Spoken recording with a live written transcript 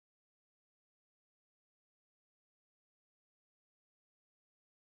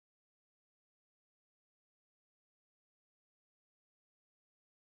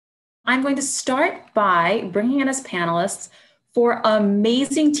I'm going to start by bringing in as panelists four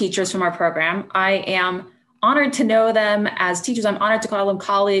amazing teachers from our program. I am honored to know them as teachers. I'm honored to call them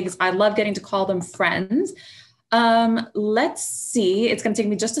colleagues. I love getting to call them friends. Let's see. It's going to take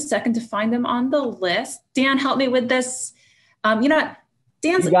me just a second to find them on the list. Dan, help me with this. You know what?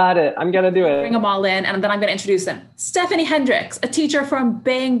 Dan's You got it. I'm going to do it. Bring them all in, and then I'm going to introduce them. Stephanie Hendrix, a teacher from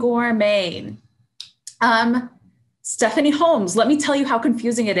Bangor, Maine. Stephanie Holmes. Let me tell you how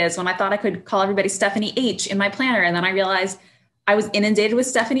confusing it is when I thought I could call everybody Stephanie H in my planner, and then I realized I was inundated with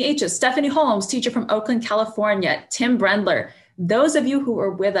Stephanie H's. Stephanie Holmes, teacher from Oakland, California. Tim Brendler. Those of you who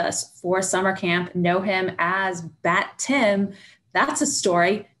were with us for summer camp know him as Bat Tim. That's a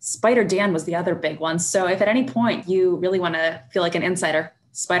story. Spider Dan was the other big one. So if at any point you really want to feel like an insider,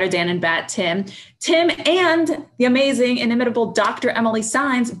 Spider Dan and Bat Tim. Tim and the amazing, inimitable Dr. Emily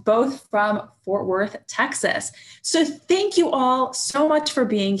Sáenz, both from Fort Worth, Texas. So thank you all so much for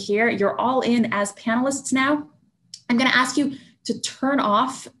being here. You're all in as panelists now. I'm going to ask you to turn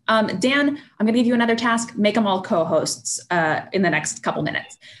off. Dan, I'm going to give you another task. Make them all co-hosts in the next couple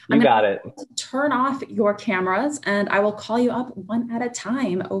minutes. You got it. Turn off your cameras and I will call you up one at a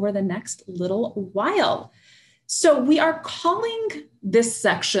time over the next little while. So we are calling this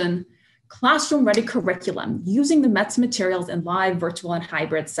section Classroom Ready Curriculum, using the METS materials in live, virtual, and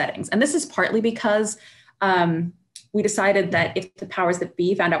hybrid settings. And this is partly because we decided that if the powers that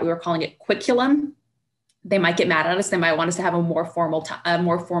be found out we were calling it Quiculum, they might get mad at us. They might want us to have a more formal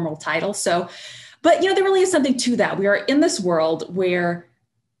title. So, but there really is something to that. We are in this world where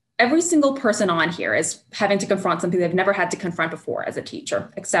every single person on here is having to confront something they've never had to confront before as a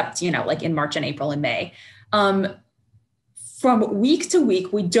teacher, except, like in March and April and May. From week to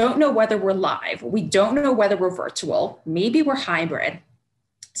week, we don't know whether we're live. We don't know whether we're virtual.Maybe we're hybrid.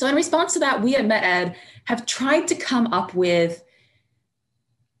 So in response to that, we at MetEd have tried to come up with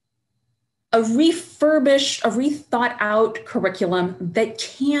a refurbished, a rethought out curriculum that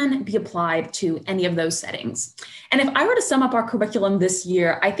can be applied to any of those settings. And if I were to sum up our curriculum this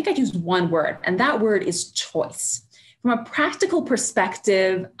year, I think I'd use one word, and that word is choice. From a practical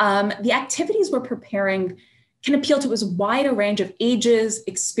perspective, the activities we're preparing can appeal to as wide a range of ages,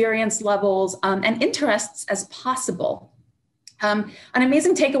 experience levels, and interests as possible. An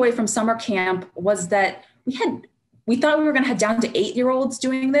amazing takeaway from summer camp was that we thought we were going to head down to 8-year-olds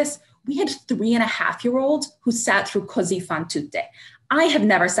doing this. We had 3.5-year-olds who sat through Così fan tutte. I have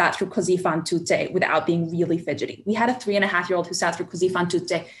never sat through Così fan tutte without being really fidgety. We had a 3.5-year-old who sat through Così fan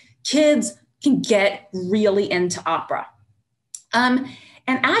tutte. Kids can get really into opera. And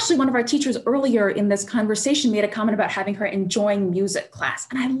Ashley, one of our teachers earlier in this conversation, made a comment about having her enjoying music class.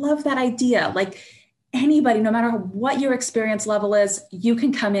 And I love that idea. Like anybody, no matter what your experience level is, you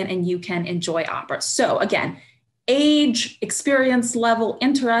can come in and you can enjoy opera. So again, age, experience level,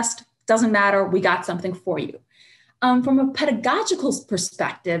 interest, doesn't matter. We got something for you. From a pedagogical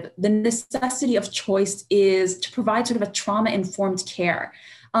perspective, the necessity of choice is to provide sort of a trauma-informed care.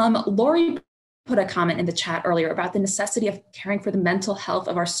 Lori put a comment in the chat earlier about the necessity of caring for the mental health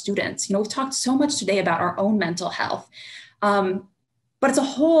of our students. We've talked so much today about our own mental health, but it's a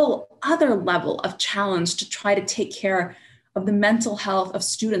whole other level of challenge to try to take care of the mental health of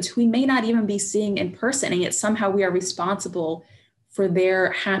students who we may not even be seeing in person, and yet somehow we are responsible for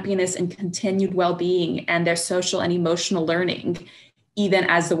their happiness and continued well-being and their social and emotional learning, even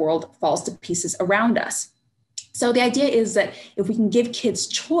as the world falls to pieces around us. So the idea is that if we can give kids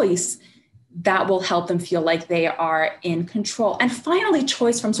choice, that will help them feel like they are in control. And finally,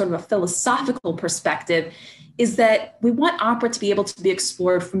 choice from sort of a philosophical perspective is that we want opera to be able to be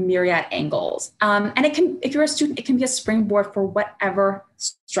explored from myriad angles. And it can, if you're a student, it can be a springboard for whatever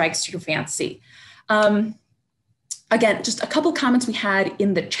strikes your fancy. Again, just a couple comments we had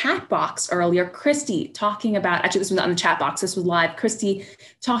in the chat box earlier. Christy talking about, actually this was on the chat box, this was live. Christy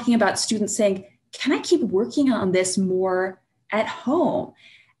talking about students saying, can I keep working on this more at home?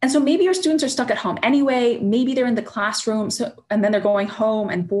 And so maybe your students are stuck at home anyway, maybe they're in the classroom, and then they're going home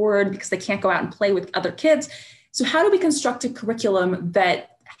and bored because they can't go out and play with other kids. So how do we construct a curriculum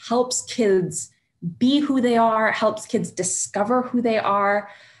that helps kids be who they are, helps kids discover who they are,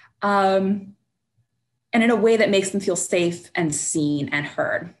 and in a way that makes them feel safe and seen and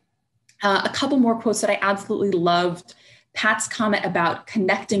heard? A couple more quotes that I absolutely loved. Pat's comment about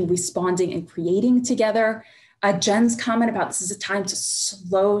connecting, responding, and creating together. Jen's comment about this is a time to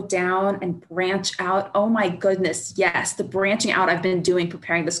slow down and branch out. Oh my goodness, yes, the branching out I've been doing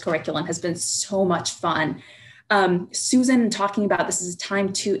preparing this curriculum has been so much fun. Susan talking about this is a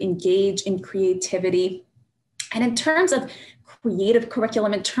time to engage in creativity. And in terms of creative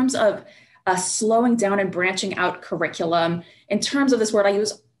curriculum, in terms of slowing down and branching out curriculum, in terms of this word I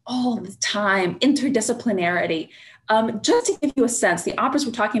use all the time, interdisciplinarity. Just to give you a sense, the operas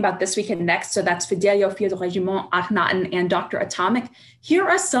we're talking about this week and next, so that's Fidelio, Fille de Régiment, Akhenaten, and Dr. Atomic. Here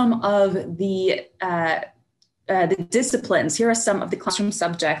are some of the disciplines, here are some of the classroom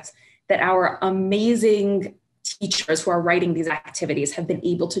subjects that our amazing teachers who are writing these activities have been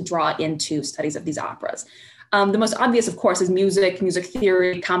able to draw into studies of these operas. The most obvious, of course, is music, music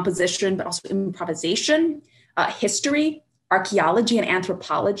theory, composition, but also improvisation, history, archaeology and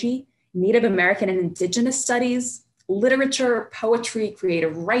anthropology, Native American and Indigenous studies, literature, poetry,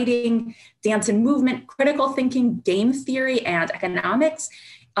 creative writing, dance and movement, critical thinking, game theory and economics,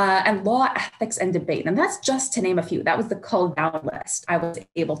 and law, ethics, and debate. And that's just to name a few. That was the culled down list I was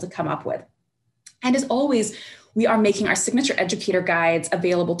able to come up with. And as always, we are making our signature educator guides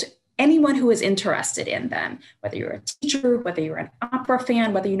available to anyone who is interested in them, whether you're a teacher, whether you're an opera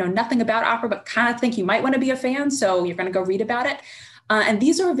fan, whether you know nothing about opera, but kind of think you might want to be a fan, so you're going to go read about it. And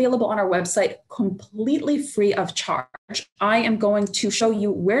these are available on our website completely free of charge. I am going to show you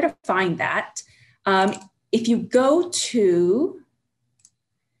where to find that. If you go to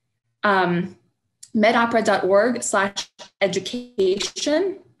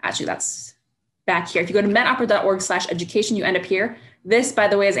medopera.org/education, actually that's back here. If you go to medopera.org/education, you end up here. This, by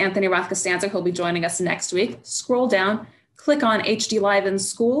the way, is Anthony Roth-Costanza, who'll be joining us next week. Scroll down, click on HD Live in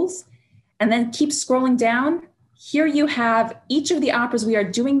Schools, and then keep scrolling down. Here you have each of the operas we are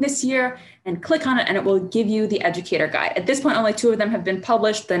doing this year, and click on it and it will give you the educator guide. At this point, only 2 of them have been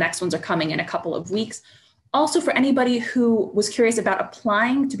published. The next ones are coming in a couple of weeks. Also, for anybody who was curious about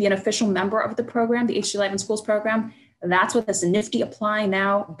applying to be an official member of the program, the HD Live in Schools program, that's what this nifty Apply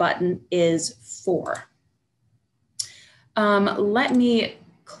Now button is for. Let me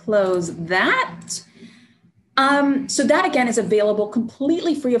close that. So that again is available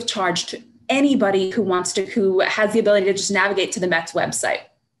completely free of charge to anybody who has the ability to just navigate to the Met's website.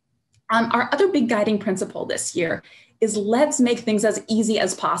 Our other big guiding principle this year is let's make things as easy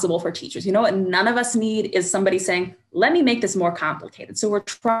as possible for teachers. You know what none of us need is somebody saying, let me make this more complicated. So we're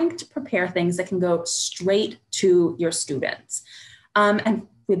trying to prepare things that can go straight to your students. And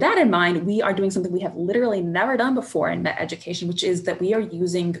with that in mind, we are doing something we have literally never done before in Met Education, which is that we are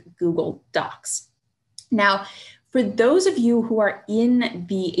using Google Docs. Now, for those of you who are in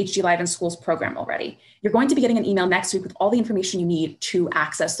the HD Live in Schools program already, you're going to be getting an email next week with all the information you need to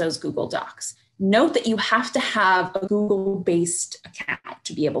access those Google Docs. Note that you have to have a Google-based account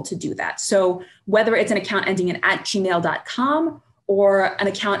to be able to do that. So whether it's an account ending in @gmail.com or an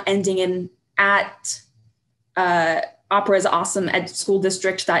account ending in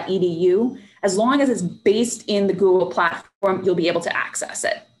operaisawesome@schooldistrict.edu, as long as it's based in the Google platform, you'll be able to access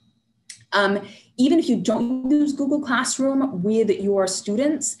it. Even if you don't use Google Classroom with your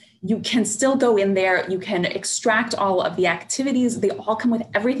students, you can still go in there. You can extract all of the activities. They all come with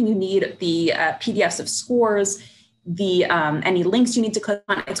everything you need, the PDFs of scores, the any links you need to click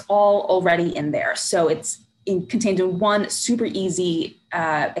on. It's all already in there. So it's contained in one super easy,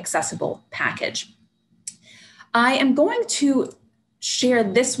 accessible package. I am going to share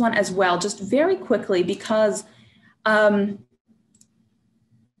this one as well, just very quickly, because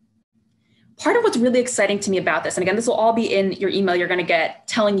part of what's really exciting to me about this, and again, this will all be in your email you're going to get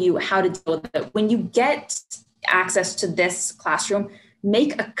telling you how to deal with it. When you get access to this classroom,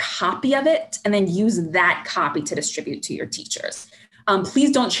 make a copy of it and then use that copy to distribute to your teachers.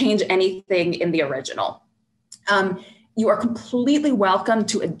 Please don't change anything in the original. You are completely welcome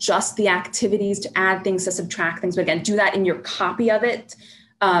to adjust the activities, to add things, to subtract things. But again, do that in your copy of it,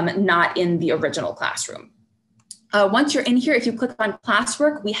 not in the original classroom. Once you're in here, if you click on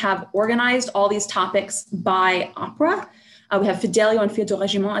classwork, we have organized all these topics by opera. We have Fidelio and Fille de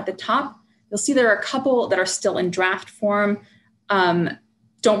Régiment at the top. You'll see there are a couple that are still in draft form.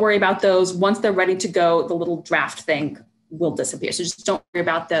 Don't worry about those. Once they're ready to go, the little draft thing will disappear. So just don't worry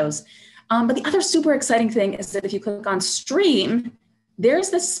about those. But the other super exciting thing is that if you click on stream, there's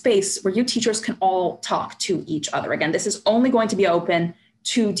this space where you teachers can all talk to each other. Again, this is only going to be open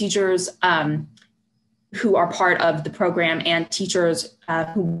to teachers who are part of the program and teachers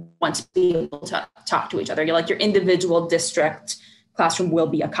who want to be able to talk to each other. You're like your individual district classroom will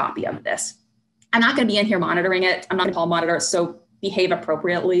be a copy of this. I'm not going to be in here monitoring it. I'm not going to call monitor, so behave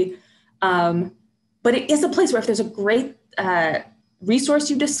appropriately. But it is a place where if there's a great resource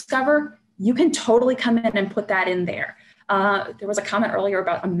you discover, you can totally come in and put that in there. There was a comment earlier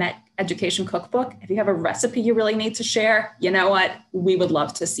about a Met Education cookbook. If you have a recipe you really need to share, you know what? We would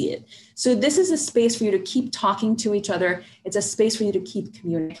love to see it. So this is a space for you to keep talking to each other. It's a space for you to keep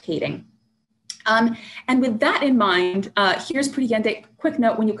communicating. And with that in mind, here's Priyende. Quick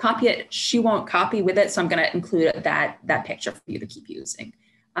note, when you copy it, she won't copy with it. So I'm going to include that picture for you to keep using.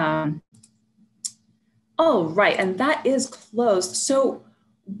 Oh, right, and that is closed. So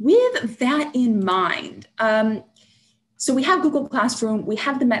with that in mind, so we have Google Classroom, we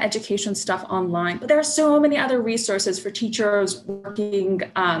have the Met Education stuff online, but there are so many other resources for teachers working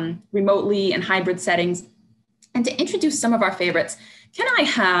remotely in hybrid settings. And to introduce some of our favorites, can I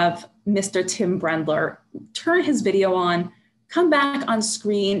have Mr. Tim Brendler turn his video on, come back on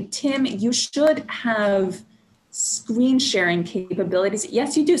screen? Tim, you should have screen sharing capabilities.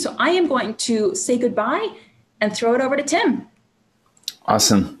 Yes, you do. So I am going to say goodbye and throw it over to Tim.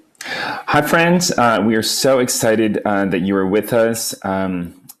 Awesome. Hi, friends. We are so excited that you are with us.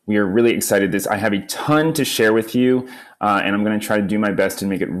 We are really excited. I have a ton to share with you, and I'm going to try to do my best to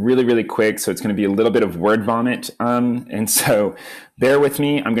make it really, really quick. So it's going to be a little bit of word vomit. And so bear with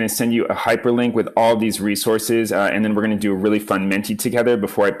me. I'm going to send you a hyperlink with all these resources, and then we're going to do a really fun Menti together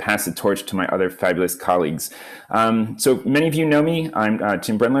before I pass the torch to my other fabulous colleagues. So many of you know me. I'm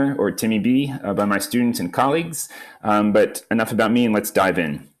Tim Brendler, or Timmy B, by my students and colleagues. But enough about me, and let's dive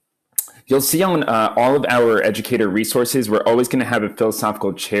in. You'll see on all of our educator resources, we're always going to have a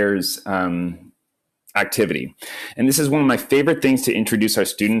philosophical chairs activity. And this is one of my favorite things to introduce our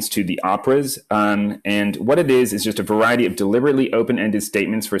students to the operas. And what it is just a variety of deliberately open-ended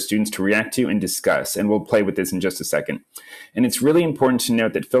statements for students to react to and discuss. And we'll play with this in just a second. And it's really important to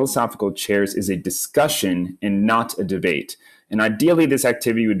note that philosophical chairs is a discussion and not a debate. And ideally, this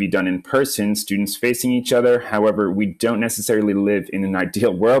activity would be done in person, students facing each other. However, we don't necessarily live in an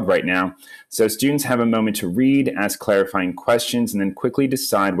ideal world right now. So students have a moment to read, ask clarifying questions, and then quickly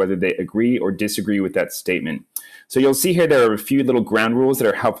decide whether they agree or disagree with that statement. So you'll see here there are a few little ground rules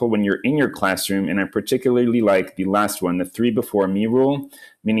that are helpful when you're in your classroom. And I particularly like the last one, the 3 before me rule,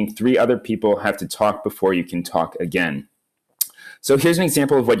 meaning 3 other people have to talk before you can talk again. So here's an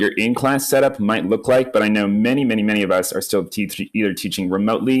example of what your in-class setup might look like, but I know many of us are still either teaching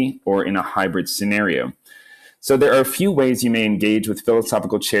remotely or in a hybrid scenario. So there are a few ways you may engage with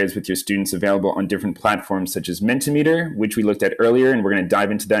philosophical chairs with your students available on different platforms such as Mentimeter, which we looked at earlier, and we're going to dive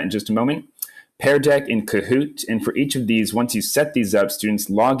into that in just a moment, Pear Deck, and Kahoot. And for each of these, once you set these up, students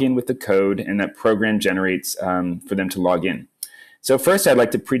log in with the code, and that program generates for them to log in. So first, I'd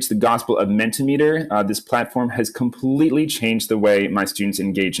like to preach the gospel of Mentimeter. This platform has completely changed the way my students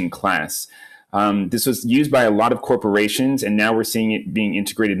engage in class. This was used by a lot of corporations, and now we're seeing it being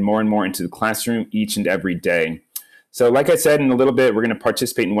integrated more and more into the classroom each and every day. So like I said, in a little bit, we're going to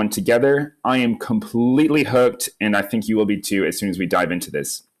participate in one together. I am completely hooked, and I think you will be too as soon as we dive into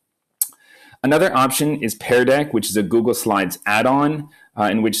this. Another option is Pear Deck, which is a Google Slides add-on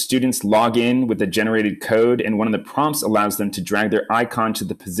in which students log in with a generated code, and one of the prompts allows them to drag their icon to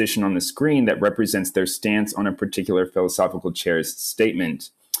the position on the screen that represents their stance on a particular philosophical chair's statement.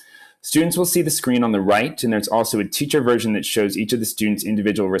 Students will see the screen on the right, and there's also a teacher version that shows each of the students'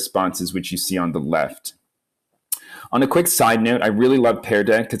 individual responses, which you see on the left. On a quick side note, I really love Pear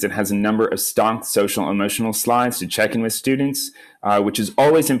Deck because it has a number of stock social emotional slides to check in with students, which is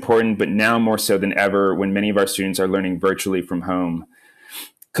always important, but now more so than ever when many of our students are learning virtually from home.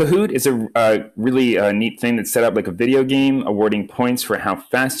 Kahoot is a really neat thing that's set up like a video game, awarding points for how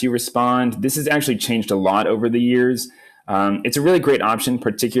fast you respond. This has actually changed a lot over the years. It's a really great option,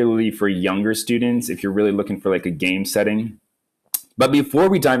 particularly for younger students if you're really looking for like a game setting. But before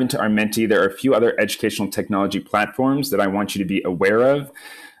we dive into our Menti, there are a few other educational technology platforms that I want you to be aware of.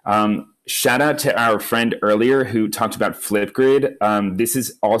 Shout out to our friend earlier who talked about Flipgrid. This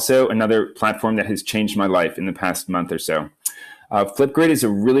is also another platform that has changed my life in the past month or so. Flipgrid is a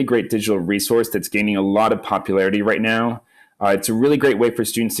really great digital resource that's gaining a lot of popularity right now. It's a really great way for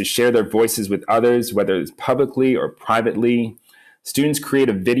students to share their voices with others, whether it's publicly or privately. Students create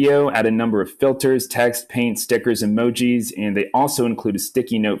a video, add a number of filters, text, paint, stickers, emojis, and they also include a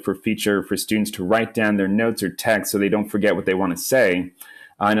sticky note feature for students to write down their notes or text so they don't forget what they want to say.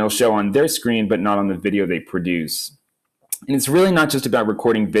 And it'll show on their screen, but not on the video they produce. And it's really not just about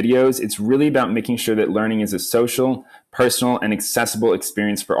recording videos. It's really about making sure that learning is a social, personal, and accessible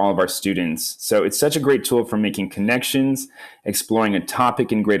experience for all of our students. So it's such a great tool for making connections, exploring a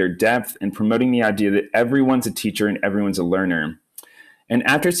topic in greater depth, and promoting the idea that everyone's a teacher and everyone's a learner. And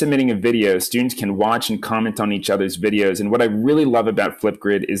after submitting a video, students can watch and comment on each other's videos. And what I really love about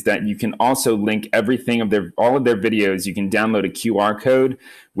Flipgrid is that you can also link all of their videos. You can download a QR code,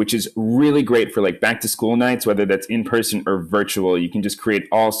 which is really great for like back to school nights, whether that's in person or virtual. You can just create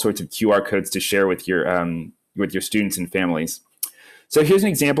all sorts of QR codes to share with your students and families. So here's an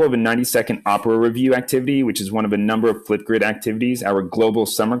example of a 90-second opera review activity, which is one of a number of Flipgrid activities our global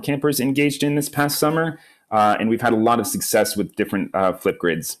summer campers engaged in this past summer. And we've had a lot of success with different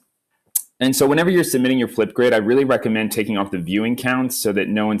Flipgrids. And so whenever you're submitting your Flipgrid, I really recommend taking off the viewing counts so that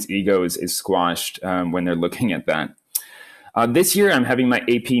no one's ego is squashed when they're looking at that. This year, I'm having my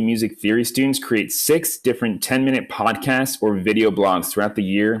AP Music Theory students create 6 different 10-minute podcasts or video blogs throughout the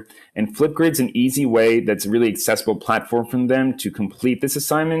year. And Flipgrid's an easy way that's a really accessible platform for them to complete this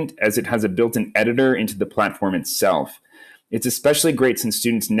assignment, as it has a built-in editor into the platform itself. It's especially great since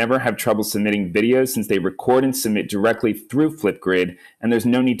students never have trouble submitting videos, since they record and submit directly through Flipgrid, and there's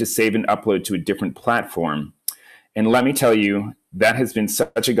no need to save and upload to a different platform. And let me tell you, that has been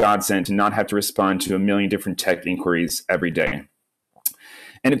such a godsend to not have to respond to a million different tech inquiries every day.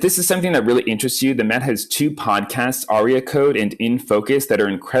 And if this is something that really interests you, the Met has 2 podcasts, ARIA Code and In Focus, that are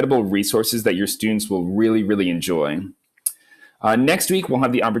incredible resources that your students will really, really enjoy. Next week, we'll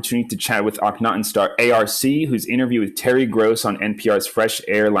have the opportunity to chat with Akhenaten star ARC, whose interview with Terry Gross on NPR's Fresh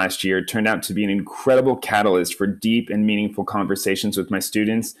Air last year turned out to be an incredible catalyst for deep and meaningful conversations with my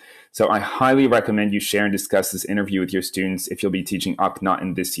students. So I highly recommend you share and discuss this interview with your students if you'll be teaching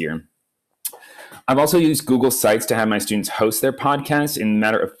Akhenaten this year. I've also used Google Sites to have my students host their podcast. In a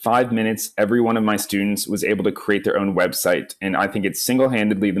matter of 5 minutes, every one of my students was able to create their own website. And I think it's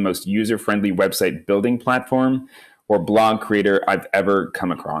single-handedly the most user-friendly website building platform or blog creator I've ever come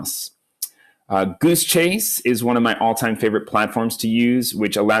across. Goose Chase is one of my all-time favorite platforms to use,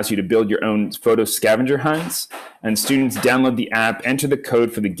 which allows you to build your own photo scavenger hunts. And students download the app, enter the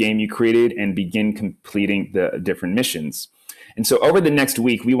code for the game you created, and begin completing the different missions. And so over the next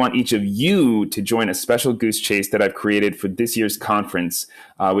week, we want each of you to join a special Goose Chase that I've created for this year's conference,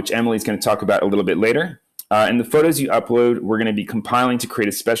 which Emily's going to talk about a little bit later. And the photos you upload, we're going to be compiling to create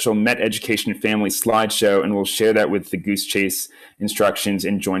a special Met Education Family slideshow, and we'll share that with the Goose Chase instructions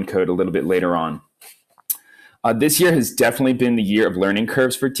and join code a little bit later on. This year has definitely been the year of learning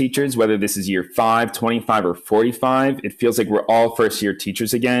curves for teachers, whether this is year 5, 25, or 45. It feels like we're all first-year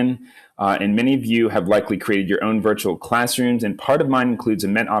teachers again, and many of you have likely created your own virtual classrooms, and part of mine includes a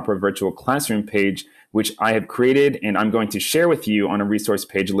Met Opera virtual classroom page, which I have created, and I'm going to share with you on a resource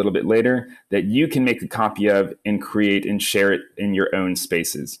page a little bit later that you can make a copy of and create and share it in your own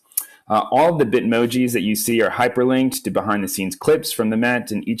spaces. All of the Bitmojis that you see are hyperlinked to behind-the-scenes clips from the Met,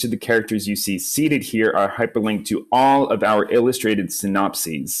 and each of the characters you see seated here are hyperlinked to all of our illustrated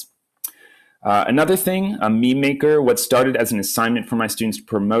synopses. Another thing, a meme maker, what started as an assignment for my students to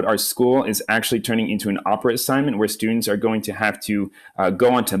promote our school is actually turning into an opera assignment where students are going to have to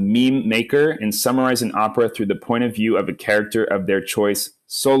go onto Meme Maker and summarize an opera through the point of view of a character of their choice,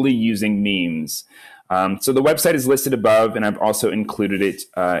 solely using memes. So the website is listed above, and I've also included it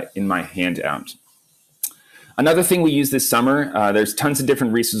in my handout. Another thing we use this summer, there's tons of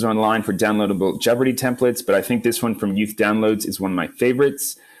different resources online for downloadable Jeopardy templates, but I think this one from Youth Downloads is one of my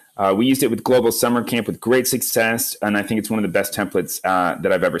favorites. We used it with Global Summer Camp with great success, and I think it's one of the best templates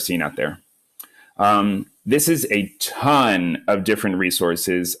that I've ever seen out there. This is a ton of different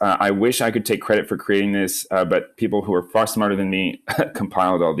resources. I wish I could take credit for creating this, but people who are far smarter than me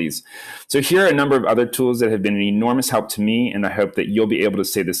compiled all these. So here are a number of other tools that have been an enormous help to me, and I hope that you'll be able to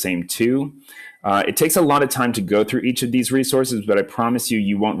say the same too. It takes a lot of time to go through each of these resources, but I promise you,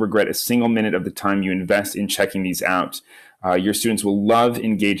 you won't regret a single minute of the time you invest in checking these out. Your students will love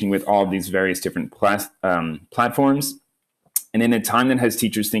engaging with all of these various different platforms. And in a time that has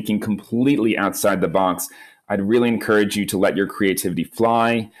teachers thinking completely outside the box, I'd really encourage you to let your creativity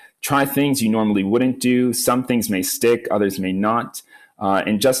fly. Try things you normally wouldn't do. Some things may stick, others may not.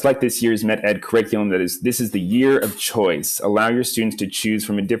 And just like this year's Met Ed curriculum, this is the year of choice. Allow your students to choose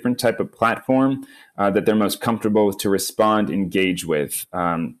from a different type of platform that they're most comfortable with to respond, engage with.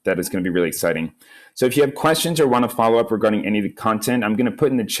 That is going to be really exciting. So if you have questions or want to follow up regarding any of the content, I'm going to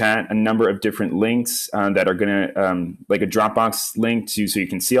put in the chat a number of different links that are going to, like a Dropbox link so you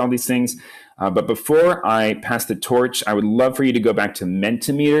can see all these things. But before I pass the torch, I would love for you to go back to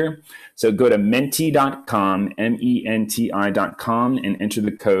Mentimeter. So go to menti.com, menti.com, and enter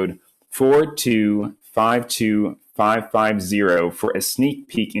the code 4252550 for a sneak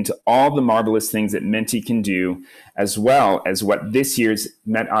peek into all the marvelous things that Menti can do, as well as what this year's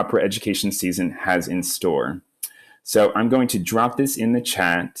Met Opera education season has in store. So I'm going to drop this in the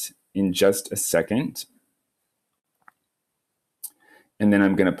chat in just a second. And then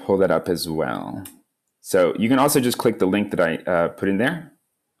I'm going to pull that up as well. So you can also just click the link that I put in there.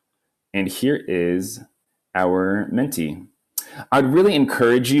 And here is our Menti. I'd really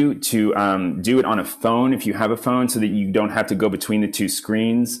encourage you to do it on a phone if you have a phone so that you don't have to go between the two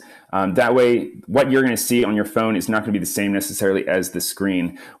screens. That way, what you're going to see on your phone is not going to be the same necessarily as the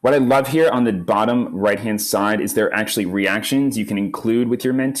screen. What I love here on the bottom right-hand side is there are actually reactions you can include with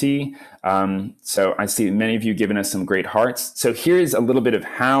your mentee. So I see many of you giving us some great hearts. So here's a little bit of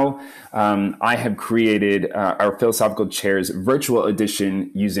how I have created our philosophical chairs virtual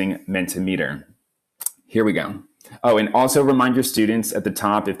edition using Mentimeter. Here we go. Oh, and also remind your students at the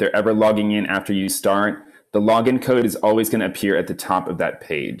top, if they're ever logging in after you start, the login code is always going to appear at the top of that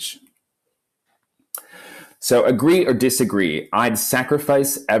page. So agree or disagree, I'd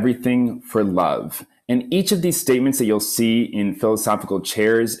sacrifice everything for love. And each of these statements that you'll see in philosophical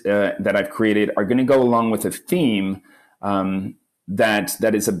chairs that I've created are going to go along with a theme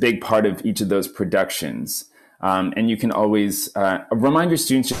that is a big part of each of those productions. And you can always remind your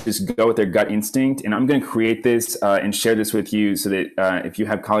students to just go with their gut instinct. And I'm going to create this and share this with you so that if you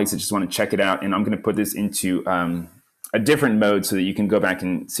have colleagues that just want to check it out, and I'm going to put this into a different mode so that you can go back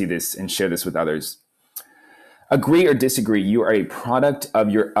and see this and share this with others. Agree or disagree, you are a product of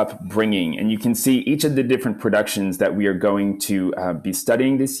your upbringing. And you can see each of the different productions that we are going to be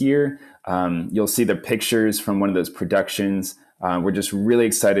studying this year. You'll see the pictures from one of those productions. We're just really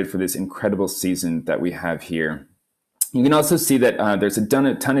excited for this incredible season that we have here. You can also see that there's a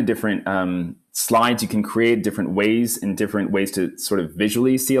ton of different slides you can create, different ways to sort of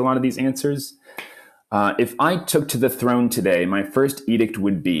visually see a lot of these answers. If I took to the throne today, my first edict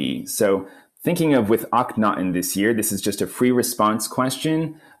would be, so thinking of with Akhenaten this year, this is just a free response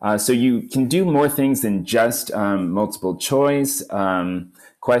question. So you can do more things than just multiple choice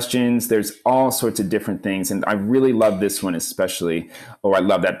questions. There's all sorts of different things. And I really love this one especially. Oh, I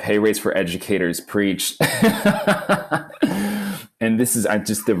love that pay raise for educators, preach. And this is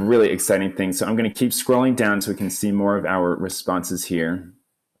just the really exciting thing. So I'm going to keep scrolling down so we can see more of our responses here.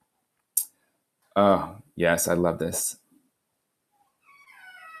 Oh, yes, I love this.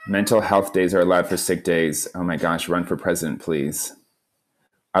 Mental health days are allowed for sick days. Oh my gosh, run for president, please.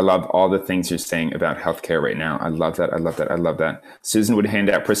 I love all the things you're saying about healthcare right now. I love that. I love that. I love that. Susan would hand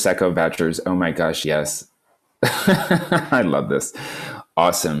out Prosecco vouchers. Oh my gosh, yes. I love this.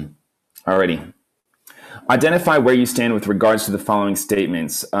 Awesome. Alrighty. Identify where you stand with regards to the following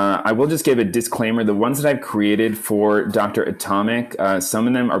statements. I will just give a disclaimer. The ones that I've created for Dr. Atomic, some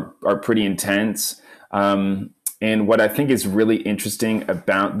of them are pretty intense. And what I think is really interesting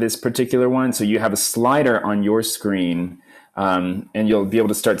about this particular one, so you have a slider on your screen, and you'll be able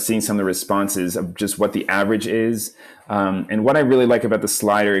to start seeing some of the responses of just what the average is. And what I really like about the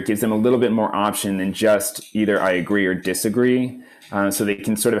slider, it gives them a little bit more option than just either I agree or disagree. So they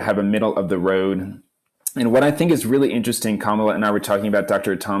can sort of have a middle of the road. And what I think is really interesting, Kamala and I were talking about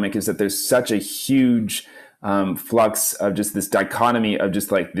Dr. Atomic, is that there's such a huge flux of just this dichotomy of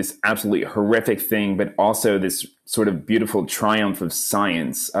just like this absolutely horrific thing, but also this sort of beautiful triumph of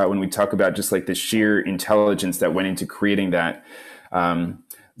science when we talk about just like the sheer intelligence that went into creating that.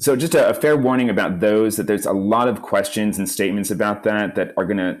 So just a fair warning about those, that there's a lot of questions and statements about that are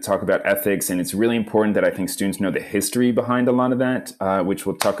going to talk about ethics. And it's really important that I think students know the history behind a lot of that, which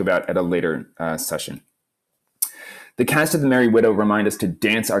we'll talk about at a later session. The cast of The Merry Widow remind us to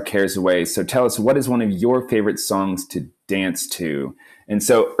dance our cares away. So tell us, what is one of your favorite songs to dance to? And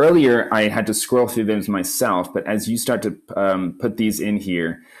so earlier I had to scroll through them myself, but as you start to put these in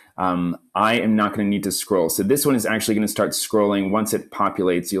here, I am not going to need to scroll. So this one is actually going to start scrolling. Once it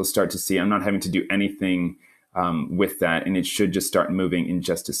populates, you'll start to see I'm not having to do anything with that, and it should just start moving in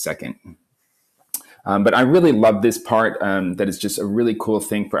just a second. But I really love this part. That is just a really cool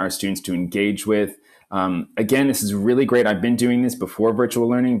thing for our students to engage with. Again, this is really great. I've been doing this before virtual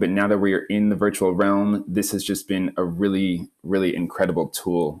learning, but now that we are in the virtual realm, this has just been a really, really incredible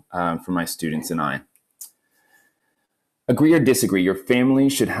tool for my students and I. Agree or disagree, your family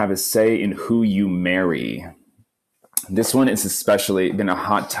should have a say in who you marry. This one has especially been a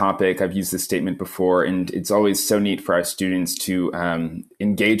hot topic. I've used this statement before, and it's always so neat for our students to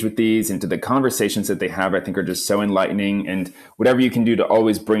engage with these, and to the conversations that they have, I think are just so enlightening. And whatever you can do to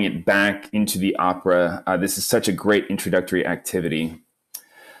always bring it back into the opera, this is such a great introductory activity.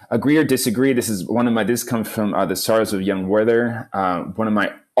 Agree or disagree, this comes from The Sorrows of Young Werther, one of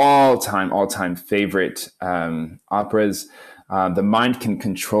my all-time favorite operas. The mind can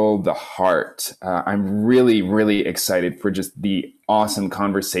control the heart. I'm really, really excited for just the awesome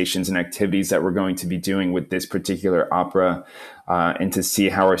conversations and activities that we're going to be doing with this particular opera, and to see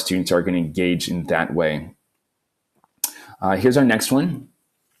how our students are going to engage in that way. Here's our next one.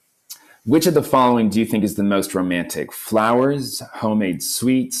 Which of the following do you think is the most romantic? Flowers, homemade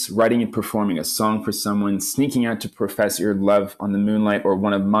sweets, writing and performing a song for someone, sneaking out to profess your love on the moonlight, or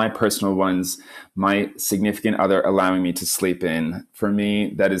one of my personal ones, my significant other allowing me to sleep in? For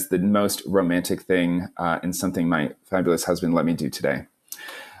me, that is the most romantic thing and something my fabulous husband let me do today.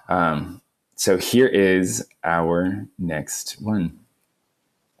 So here is our next one.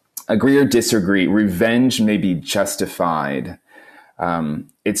 Agree or disagree, revenge may be justified.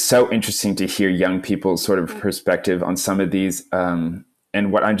 It's so interesting to hear young people's sort of perspective on some of these. And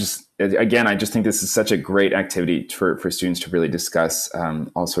what I just think this is such a great activity for students to really discuss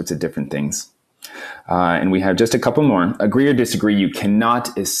all sorts of different things. And we have just a couple more. Agree or disagree, you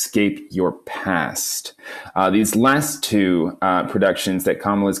cannot escape your past. These last two productions that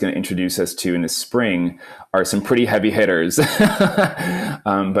Kamala is going to introduce us to in the spring are some pretty heavy hitters,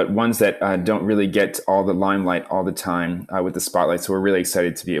 but ones that don't really get all the limelight all the time with the spotlight. So we're really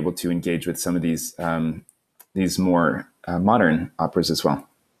excited to be able to engage with some of these more modern operas as well.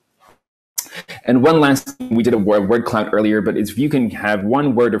 And one last thing, we did a word cloud earlier, but if you can have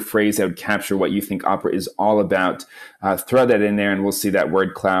one word or phrase that would capture what you think opera is all about, throw that in there and we'll see that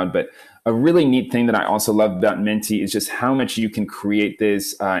word cloud. But a really neat thing that I also love about Menti is just how much you can create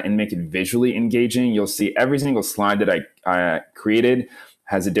this and make it visually engaging. You'll see every single slide that I created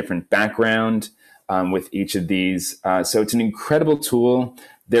has a different background with each of these. So it's an incredible tool.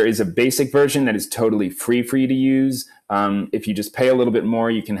 There is a basic version that is totally free for you to use. If you just pay a little bit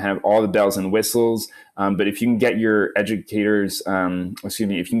more, you can have all the bells and whistles. But if you can get your educators, if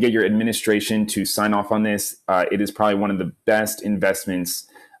you can get your administration to sign off on this, it is probably one of the best investments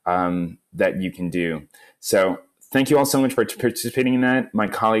that you can do. So thank you all so much for participating in that. My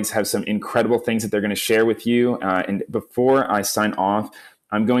colleagues have some incredible things that they're going to share with you. And before I sign off,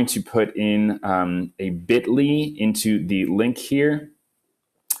 I'm going to put in a bit.ly into the link here.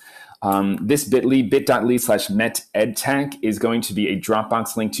 This bit.ly/metedtech is going to be a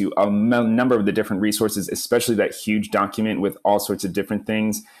Dropbox link to a number of the different resources, especially that huge document with all sorts of different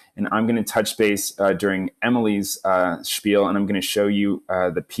things. And I'm going to touch base during Emily's spiel, and I'm going to show you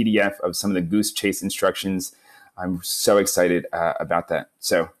the PDF of some of the goose chase instructions. I'm so excited about that.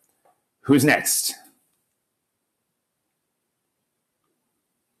 So who's next?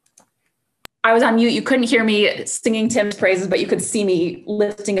 I was on mute. You couldn't hear me singing Tim's praises, but you could see me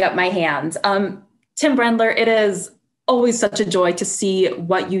lifting up my hands. Tim Brendler, it is always such a joy to see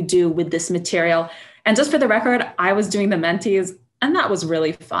what you do with this material. And just for the record, I was doing the mentees, and that was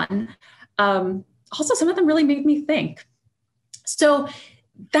really fun. Also, some of them really made me think. So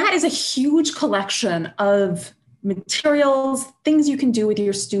that is a huge collection of materials, things you can do with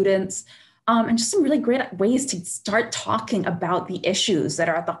your students, and just some really great ways to start talking about the issues that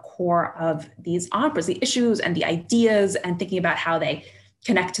are at the core of these operas, the issues and the ideas, and thinking about how they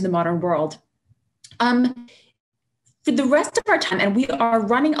connect to the modern world. For the rest of our time, and we are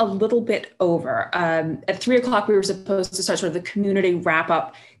running a little bit over, at 3 o'clock, we were supposed to start sort of the community wrap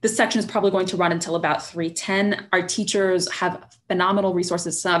up. This section is probably going to run until about 3:10. Our teachers have phenomenal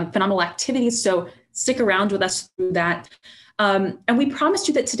resources, phenomenal activities, so stick around with us through that. And we promised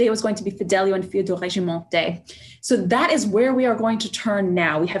you that today was going to be Fidelio and Fille du Regimenté. So that is where we are going to turn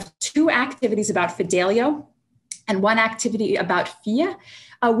now. We have 2 activities about Fidelio and 1 activity about Fille.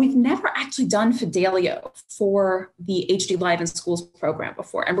 We've never actually done Fidelio for the HD Live in Schools program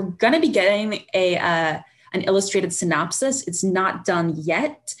before, and we're going to be getting an illustrated synopsis. It's not done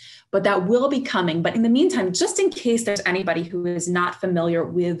yet, but that will be coming. But in the meantime, just in case there's anybody who is not familiar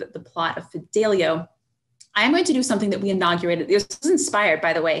with the plot of Fidelio, I am going to do something that we inaugurated. This was inspired,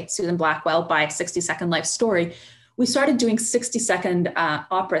 by the way, Susan Blackwell, by 60-Second Life Story. We started doing 60-second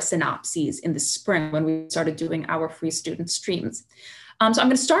opera synopses in the spring when we started doing our free student streams. So I'm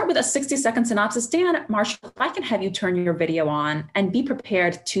going to start with a 60-second synopsis. Dan, Marshall, if I can have you turn your video on and be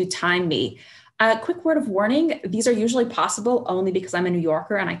prepared to time me. A quick word of warning, these are usually possible only because I'm a New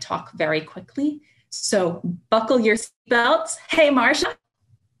Yorker and I talk very quickly. So buckle your seatbelts. Hey, Marcia.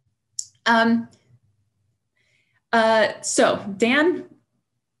 So Dan,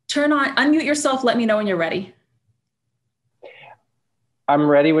 unmute yourself. Let me know when you're ready. I'm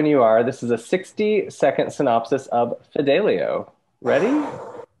ready when you are. This is a 60-second synopsis of Fidelio. Ready?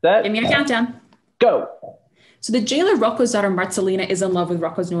 Set. Give me a countdown. Go. So the jailer Rocco's daughter Marcellina is in love with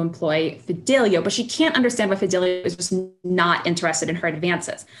Rocco's new employee, Fidelio, but she can't understand why Fidelio is just not interested in her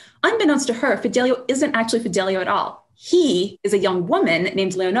advances. Unbeknownst to her, Fidelio isn't actually Fidelio at all. He is a young woman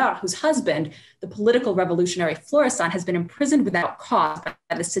named Leonora, whose husband, the political revolutionary Florestan, has been imprisoned without cause by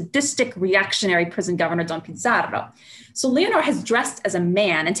the sadistic reactionary prison governor Don Pizarro. So Leonora has dressed as a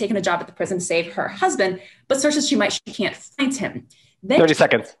man and taken a job at the prison to save her husband, but search as she might, she can't find him. Then 30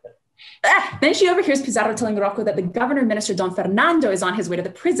 seconds. Then she overhears Pizarro telling Rocco that the governor minister Don Fernando is on his way to the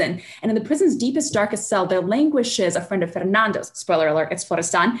prison. And in the prison's deepest, darkest cell, there languishes a friend of Fernando's. Spoiler alert, it's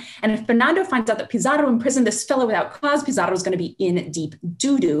Florestan. And if Fernando finds out that Pizarro imprisoned this fellow without cause, Pizarro is going to be in deep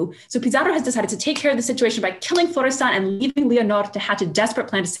doo-doo. So Pizarro has decided to take care of the situation by killing Florestan and leaving Leonor to hatch a desperate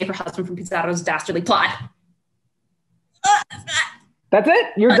plan to save her husband from Pizarro's dastardly plot. That's it?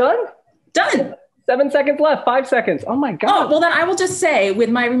 You're done? Done. 7 seconds left, 5 seconds. Oh my God. Oh, well then I will just say with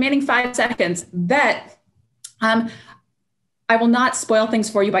my remaining 5 seconds that I will not spoil things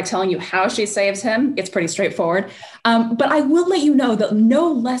for you by telling you how she saves him. It's pretty straightforward. But I will let you know that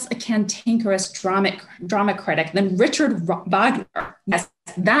no less a cantankerous drama critic than Richard Wagner, yes,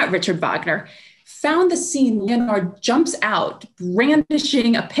 that Richard Wagner, found the scene Leonor jumps out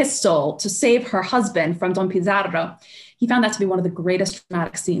brandishing a pistol to save her husband from Don Pizarro. He found that to be one of the greatest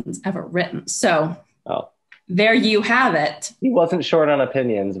dramatic scenes ever written. So there you have it. He wasn't short on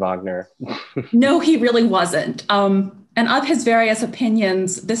opinions, Wagner. No, he really wasn't. And of his various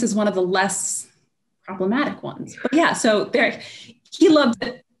opinions, this is one of the less problematic ones. But yeah, so there, he loved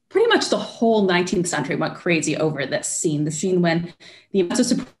it. Pretty much the whole 19th century went crazy over this scene, the scene when the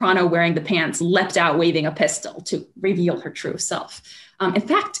mezzo-soprano wearing the pants leapt out waving a pistol to reveal her true self. In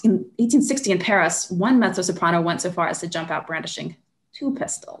fact, in 1860 in Paris, one mezzo-soprano went so far as to jump out brandishing 2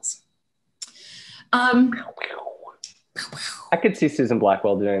 pistols. I could see Susan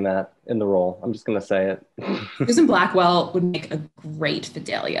Blackwell doing that in the role. I'm just going to say it. Susan Blackwell would make a great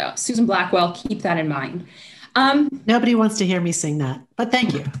Fidelio. Susan Blackwell, keep that in mind. Nobody wants to hear me sing that, but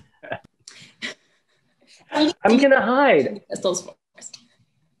thank you. I'm going to hide. Pistols first.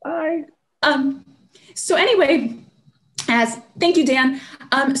 Bye. So anyway, thank you, Dan.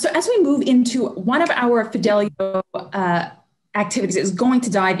 So as we move into one of our Fidelio activities, is going to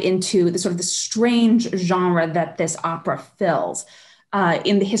dive into the sort of the strange genre that this opera fills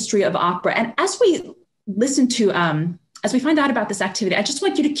in the history of opera. And as we listen to, as we find out about this activity, I just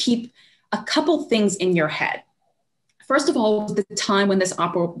want you to keep a couple things in your head. First of all, the time when this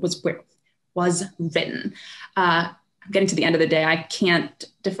opera was written. I'm getting to the end of the day. I can't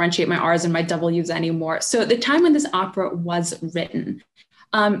differentiate my R's and my W's anymore. So the time when this opera was written,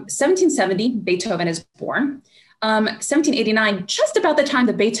 1770, Beethoven is born. 1789, just about the time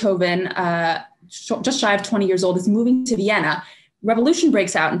that Beethoven, just shy of 20 years old, is moving to Vienna, revolution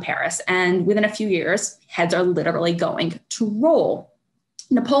breaks out in Paris. And within a few years, heads are literally going to roll.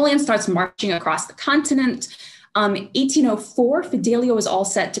 Napoleon starts marching across the continent. 1804, Fidelio is all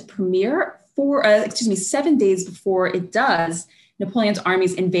set to premiere. 7 days before it does, Napoleon's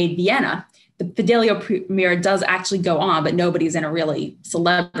armies invade Vienna. The Fidelio premiere does actually go on, but nobody's in a really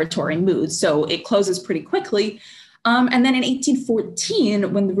celebratory mood. So it closes pretty quickly. And then in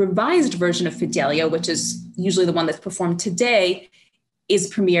 1814, when the revised version of Fidelio, which is usually the one that's performed today, is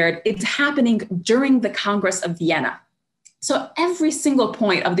premiered, it's happening during the Congress of Vienna. So every single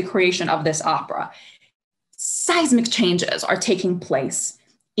point of the creation of this opera, seismic changes are taking place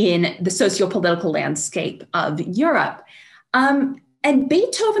in the socio-political landscape of Europe. And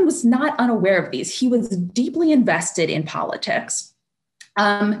Beethoven was not unaware of these. He was deeply invested in politics.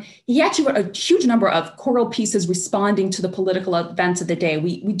 He actually wrote a huge number of choral pieces responding to the political events of the day.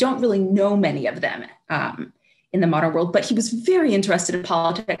 We don't really know many of them in the modern world, but he was very interested in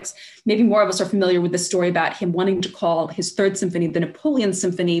politics. Maybe more of us are familiar with the story about him wanting to call his third symphony the Napoleon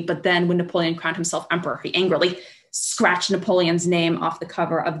Symphony, but then when Napoleon crowned himself emperor, he angrily scratched Napoleon's name off the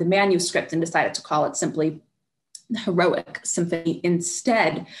cover of the manuscript and decided to call it simply the Heroic Symphony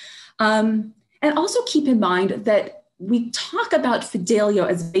instead. And also keep in mind that we talk about Fidelio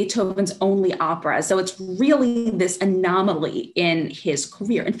as Beethoven's only opera, so it's really this anomaly in his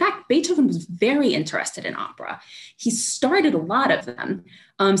career. In fact, Beethoven was very interested in opera. He started a lot of them.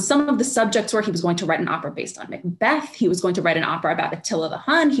 Some of the subjects were he was going to write an opera based on Macbeth. He was going to write an opera about Attila the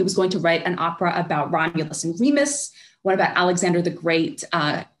Hun. He was going to write an opera about Romulus and Remus, one about Alexander the Great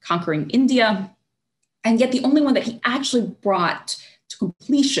conquering India. And yet the only one that he actually brought to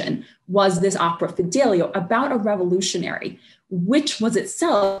completion was this opera Fidelio about a revolutionary, which was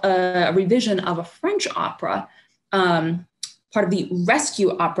itself a revision of a French opera, part of the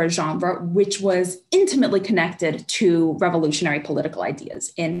rescue opera genre, which was intimately connected to revolutionary political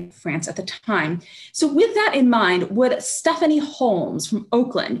ideas in France at the time. So with that in mind, would Stephanie Holmes from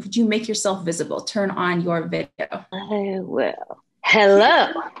Oakland, could you make yourself visible? Turn on your video. I will.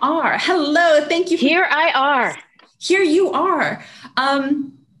 Hello. Hello, thank you. Here I are. Here you are.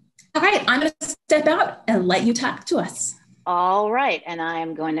 All right, I'm going to step out and let you talk to us. All right, and I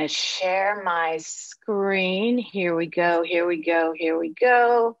am going to share my screen. Here we go, here we go, here we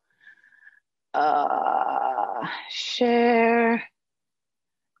go. Share.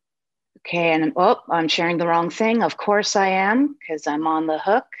 Okay, and oh, I'm sharing the wrong thing. Of course I am, because I'm on the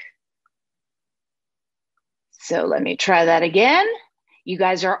hook. So let me try that again. You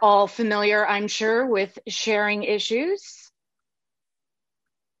guys are all familiar, I'm sure, with sharing issues.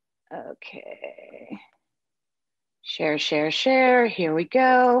 Okay. Share, share, share. Here we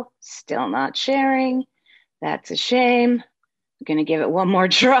go. Still not sharing. That's a shame. I'm going to give it one more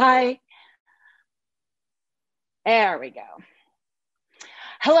try. There we go.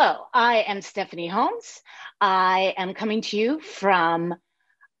 Hello, I am Stephanie Holmes. I am coming to you from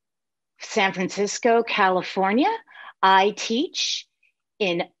San Francisco, California. I teach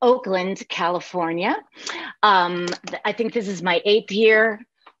in Oakland, California. I think this is my 8th year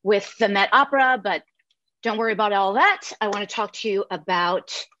with the Met Opera, but don't worry about all that. I want to talk to you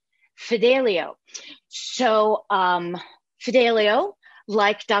about Fidelio. So Fidelio,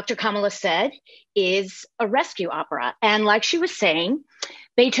 like Dr. Kamala said, is a rescue opera. And like she was saying,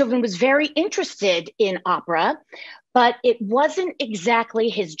 Beethoven was very interested in opera, but it wasn't exactly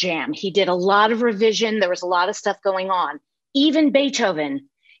his jam. He did a lot of revision. There was a lot of stuff going on. Even Beethoven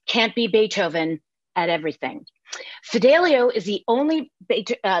can't be Beethoven at everything. Fidelio is the only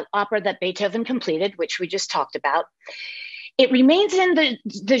opera that Beethoven completed, which we just talked about. It remains in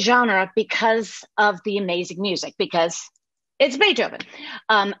the genre because of the amazing music, because it's Beethoven,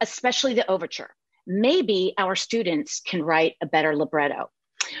 especially the overture. Maybe our students can write a better libretto.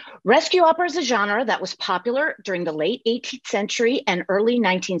 Rescue opera is a genre that was popular during the late 18th century and early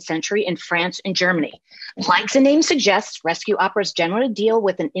 19th century in France and Germany. Like the name suggests, rescue operas generally deal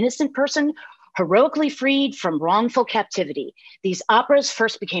with an innocent person heroically freed from wrongful captivity. These operas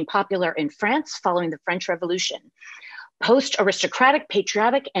first became popular in France following the French Revolution. Post-aristocratic,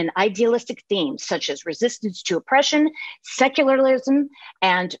 patriotic, and idealistic themes such as resistance to oppression, secularism,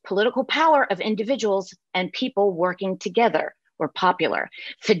 and political power of individuals and people working together were popular.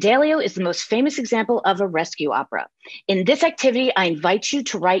 Fidelio is the most famous example of a rescue opera. In this activity, I invite you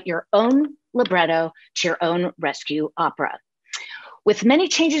to write your own libretto to your own rescue opera. With many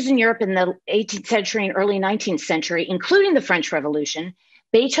changes in Europe in the 18th century and early 19th century, including the French Revolution,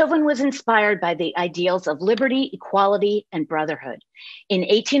 Beethoven was inspired by the ideals of liberty, equality, and brotherhood. In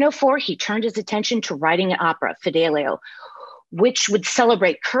 1804, he turned his attention to writing an opera, Fidelio, which would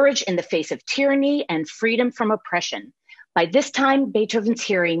celebrate courage in the face of tyranny and freedom from oppression. By this time, Beethoven's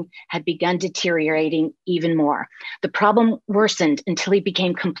hearing had begun deteriorating even more. The problem worsened until he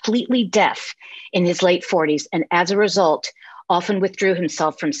became completely deaf in his late 40s, and as a result, often withdrew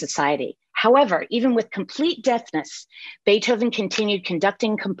himself from society. However, even with complete deafness, Beethoven continued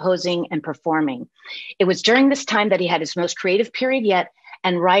conducting, composing, and performing. It was during this time that he had his most creative period yet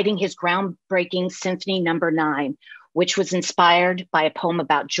and writing his groundbreaking Symphony No. 9, which was inspired by a poem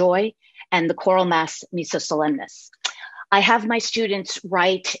about joy and the choral mass Missa Solemnis. I have my students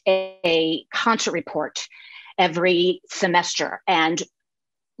write a concert report every semester, and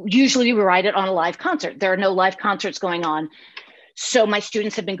usually we write it on a live concert. There are no live concerts going on. So my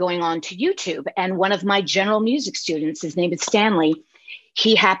students have been going on to YouTube, and one of my general music students, his name is Stanley,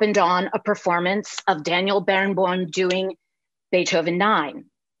 he happened on a performance of Daniel Barenboim doing Beethoven 9.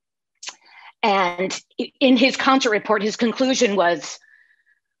 And in his concert report, his conclusion was,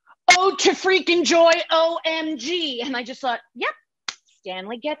 "Oh, to freaking joy, OMG." And I just thought, yep,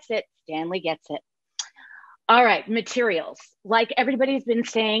 Stanley gets it. Stanley gets it. All right, materials. Like everybody's been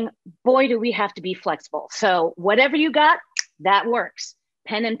saying, boy, do we have to be flexible. So whatever you got, that works.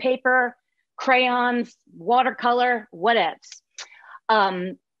 Pen and paper, crayons, watercolor, whatevs.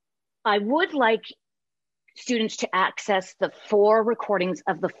 I would like students to access the 4 recordings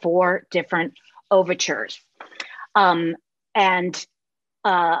of the 4 different overtures.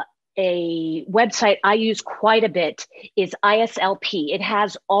 A website I use quite a bit is ISLP. It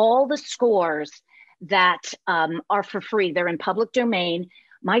has all the scores that are for free. They're in public domain.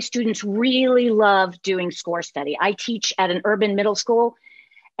 My students really love doing score study. I teach at an urban middle school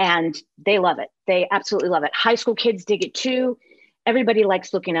and they love it. They absolutely love it. High school kids dig it too. Everybody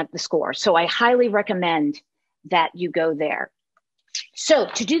likes looking at the score. So I highly recommend that you go there. So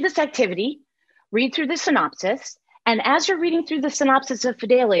to do this activity, read through the synopsis. And as you're reading through the synopsis of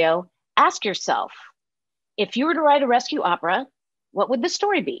Fidelio, ask yourself, if you were to write a rescue opera, what would the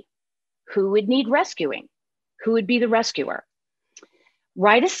story be? Who would need rescuing? Who would be the rescuer?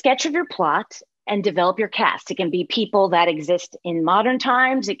 Write a sketch of your plot and develop your cast. It can be people that exist in modern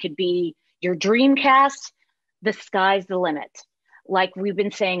times. It could be your dream cast. The sky's the limit. Like we've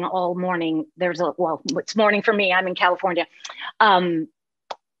been saying all morning, it's morning for me, I'm in California. The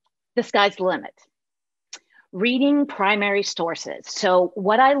sky's the limit. reading primary sources. So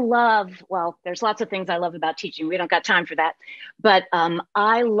what I love, well, there's lots of things I love about teaching. We don't got time for that. But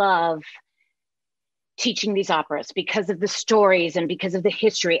I love teaching these operas because of the stories and because of the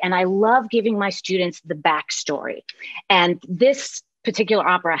history. And I love giving my students the backstory. And this particular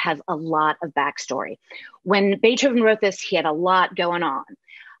opera has a lot of backstory. When Beethoven wrote this, he had a lot going on.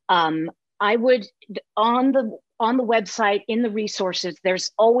 I would, on the website, in the resources,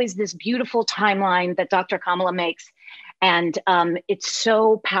 there's always this beautiful timeline that Dr. Kamala makes. And it's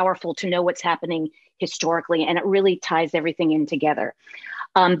so powerful to know what's happening historically, and it really ties everything in together.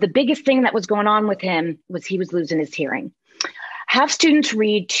 The biggest thing that was going on with him was he was losing his hearing. Have students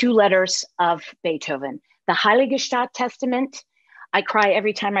read 2 letters of Beethoven. The Heilige Stadt Testament, I cry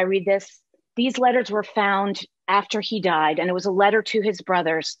every time I read this. These letters were found after he died, and it was a letter to his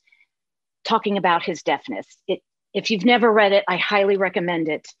brothers talking about his deafness. If you've never read it, I highly recommend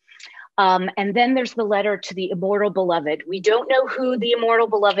it. And then there's the letter to the immortal beloved. We don't know who the immortal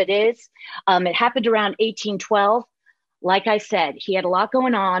beloved is. It happened around 1812. Like I said, he had a lot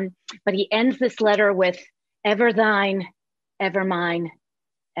going on, but he ends this letter with ever thine, ever mine,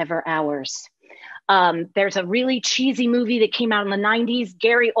 ever ours. There's a really cheesy movie that came out in the 90s.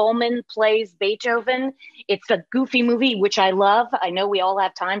 Gary Oldman plays Beethoven. It's a goofy movie, which I love. I know we all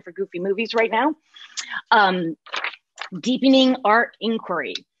have time for goofy movies right now. Deepening art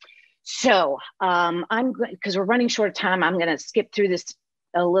inquiry. So because we're running short of time, I'm going to skip through this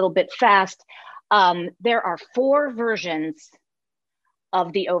a little bit fast. There are 4 versions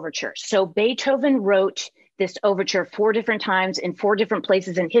of the overture. So Beethoven wrote this overture 4 different times in 4 different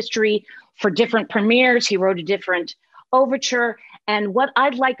places in history. For different premieres, he wrote a different overture. And what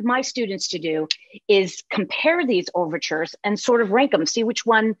I'd like my students to do is compare these overtures and sort of rank them, see which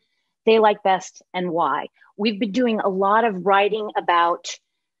one they like best and why. We've been doing a lot of writing about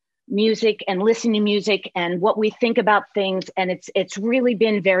music and listening to music and what we think about things. And it's really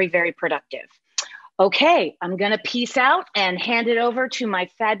been very, very productive. Okay, I'm going to peace out and hand it over to my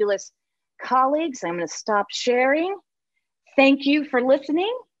fabulous colleagues. I'm going to stop sharing. Thank you for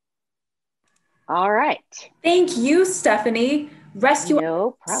listening. All right. Thank you, Stephanie. Rescue,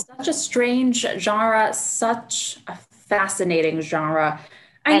 no problem. Such a strange genre, such a fascinating genre.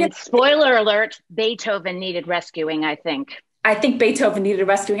 And spoiler alert, Beethoven needed rescuing, I think. I think Beethoven needed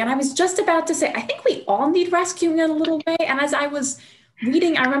rescuing. And I was just about to say, I think we all need rescuing in a little way. And as I was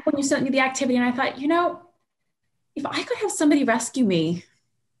reading, I remember when you sent me the activity and I thought, if I could have somebody rescue me,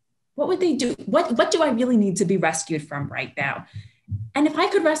 what would they do? What do I really need to be rescued from right now? And if I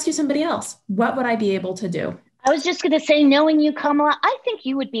could rescue somebody else, what would I be able to do? I was just going to say, knowing you, Kamala, I think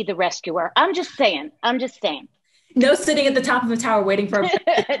you would be the rescuer. I'm just saying. No sitting at the top of a tower waiting for a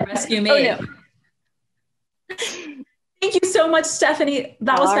to rescue me. Oh, no. Thank you so much, Stephanie.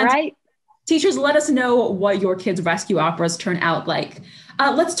 That was fantastic. Right. Teachers, let us know what your kids' rescue operas turn out like.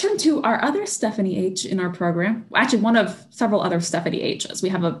 Let's turn to our other Stephanie H in our program. Actually, one of several other Stephanie H's. We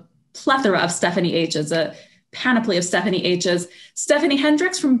have a plethora of Stephanie H's, a panoply of Stephanie H's. Stephanie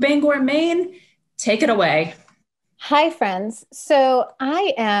Hendrix from Bangor, Maine, take it away. Hi, friends. So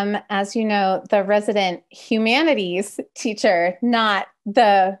I am, as you know, the resident humanities teacher, not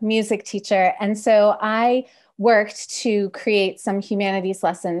the music teacher. And so I worked to create some humanities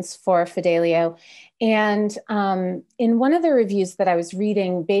lessons for Fidelio. And in one of the reviews that I was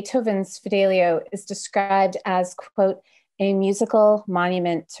reading, Beethoven's Fidelio is described as, quote, a musical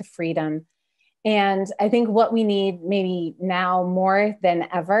monument to freedom. And I think what we need maybe now more than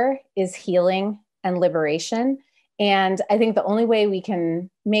ever is healing and liberation. And I think the only way we can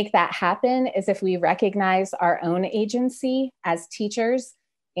make that happen is if we recognize our own agency as teachers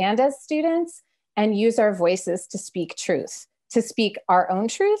and as students and use our voices to speak truth, to speak our own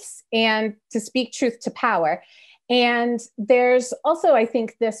truths and to speak truth to power. And there's also, I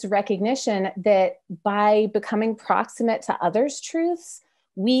think, this recognition that by becoming proximate to others' truths,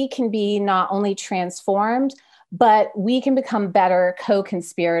 we can be not only transformed, but we can become better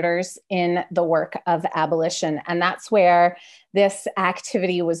co-conspirators in the work of abolition. And that's where this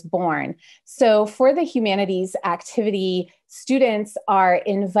activity was born. So for the humanities activity, students are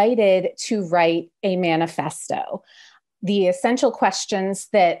invited to write a manifesto. The essential questions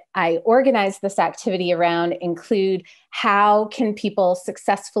that I organized this activity around include how can people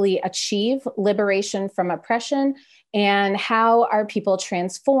successfully achieve liberation from oppression, and how are people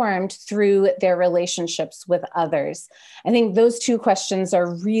transformed through their relationships with others? I think those two questions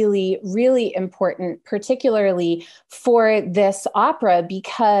are really, really important, particularly for this opera,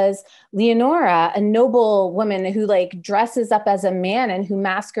 because Leonora, a noble woman who like dresses up as a man and who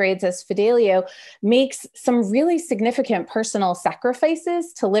masquerades as Fidelio, makes some really significant personal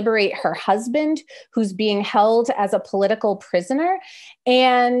sacrifices to liberate her husband, who's being held as a political prisoner.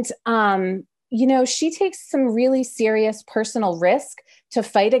 And, she takes some really serious personal risk to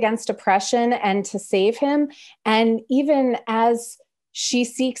fight against oppression and to save him. And even as she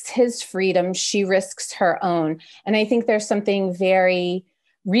seeks his freedom, she risks her own. And I think there's something very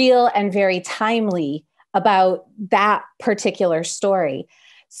real and very timely about that particular story.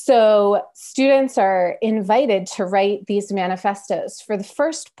 So students are invited to write these manifestos. For the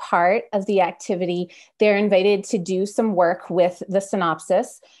first part of the activity, they're invited to do some work with the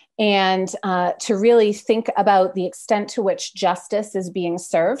synopsis and to really think about the extent to which justice is being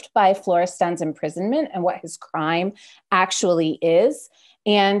served by Florestan's imprisonment and what his crime actually is,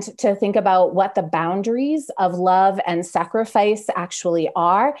 and to think about what the boundaries of love and sacrifice actually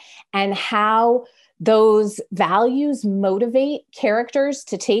are, and how those values motivate characters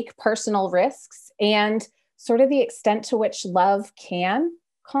to take personal risks, and sort of the extent to which love can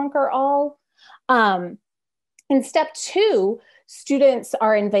conquer all. In step 2, students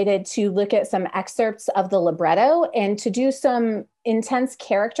are invited to look at some excerpts of the libretto and to do some intense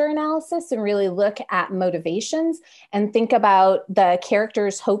character analysis and really look at motivations and think about the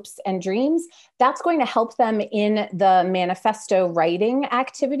characters' hopes and dreams. That's going to help them in the manifesto writing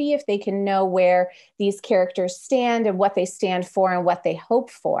activity if they can know where these characters stand and what they stand for and what they hope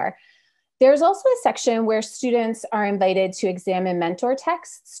for. There's also a section where students are invited to examine mentor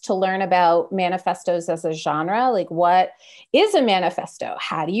texts to learn about manifestos as a genre. Like, what is a manifesto?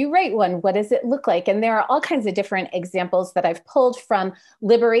 How do you write one? What does it look like? And there are all kinds of different examples that I've pulled from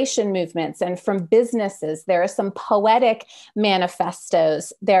liberation movements and from businesses. There are some poetic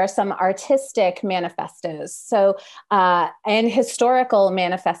manifestos. There are some artistic manifestos. So, and historical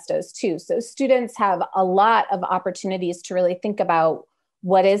manifestos too. So students have a lot of opportunities to really think about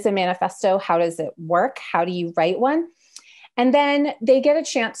what is a manifesto? How does it work? How do you write one? And then they get a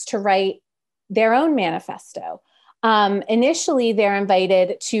chance to write their own manifesto. Initially, they're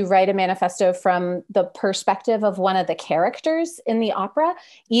invited to write a manifesto from the perspective of one of the characters in the opera,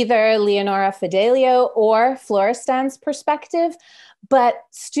 either Leonora Fidelio or Florestan's perspective. But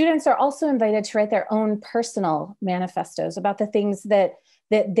students are also invited to write their own personal manifestos about the things that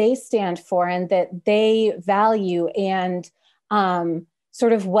they stand for and that they value, and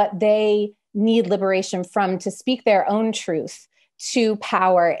sort of what they need liberation from to speak their own truth to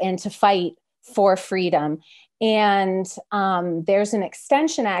power and to fight for freedom. And there's an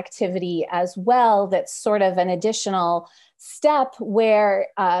extension activity as well that's sort of an additional step where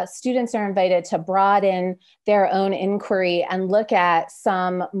students are invited to broaden their own inquiry and look at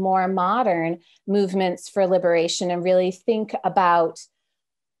some more modern movements for liberation and really think about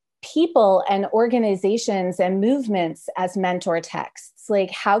people and organizations and movements as mentor texts. Like,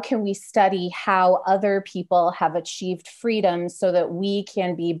 how can we study how other people have achieved freedom so that we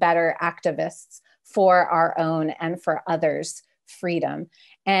can be better activists for our own and for others' freedom?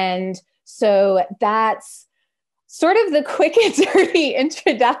 And so that's sort of the quick and dirty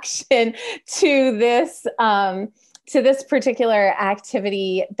introduction to this particular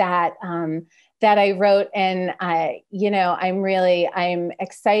activity that I wrote. And I'm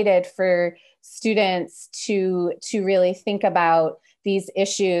excited for students to really think about these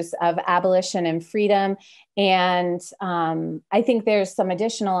issues of abolition and freedom. And I think there's some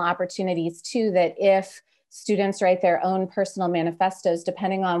additional opportunities too, that if students write their own personal manifestos,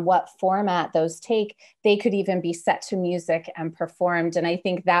 depending on what format those take, they could even be set to music and performed. And I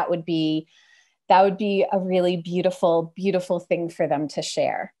think that would be a really beautiful, beautiful thing for them to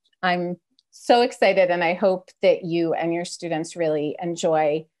share. I'm so excited, and I hope that you and your students really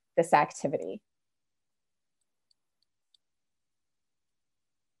enjoy this activity.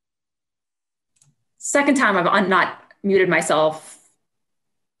 Second time I've not muted myself.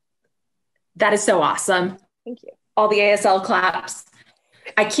 That is so awesome. Thank you. All the ASL claps.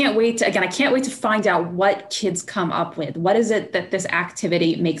 I can't wait to find out what kids come up with. What is it that this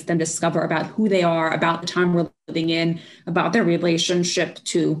activity makes them discover about who they are, about the time we're living in, about their relationship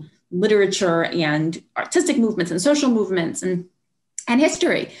to literature and artistic movements and social movements and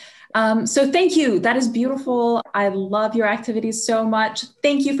history. So thank you. That is beautiful. I love your activities so much.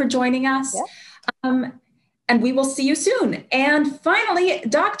 Thank you for joining us. Yeah. And we will see you soon. And finally,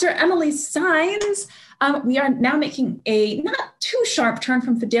 Dr. Emily Sáenz, We are now making a not too sharp turn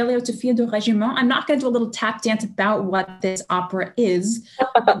from Fidelio to Fille de Régiment. I'm not going to do a little tap dance about what this opera is.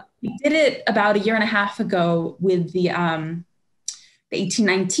 We did it about a year and a half ago with the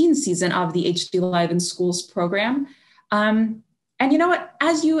 1819 season of the HD Live in Schools program. And you know what?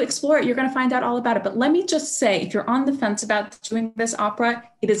 As you explore it, you're going to find out all about it. But let me just say, if you're on the fence about doing this opera,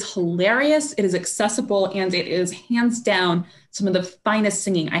 it is hilarious, it is accessible, and it is hands down some of the finest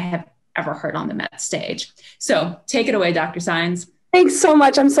singing I have ever heard on the Met stage. So take it away, Dr. Sáenz. Thanks so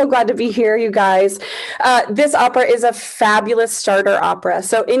much. I'm so glad to be here, you guys. This opera is a fabulous starter opera.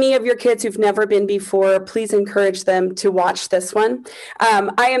 So any of your kids who've never been before, please encourage them to watch this one.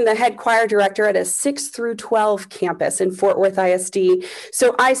 I am the head choir director at a 6 through 12 campus in Fort Worth ISD.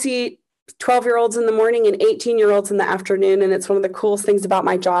 So I see 12-year-olds in the morning and 18-year-olds in the afternoon, and it's one of the coolest things about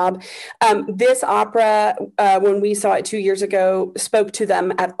my job. This opera, when we saw it 2 years ago, spoke to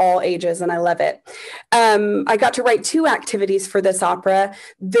them at all ages, and I love it. I got to write 2 activities for this opera.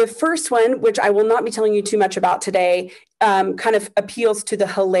 The first one, which I will not be telling you too much about today, kind of appeals to the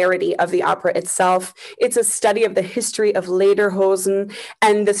hilarity of the opera itself. It's a study of the history of lederhosen,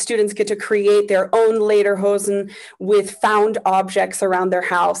 and the students get to create their own lederhosen with found objects around their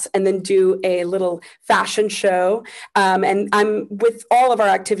house and then do a little fashion show. And I'm with all of our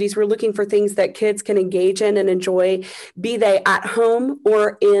activities, we're looking for things that kids can engage in and enjoy, be they at home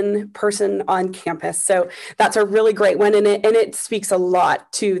or in person on campus. So that's a really great one, and it speaks a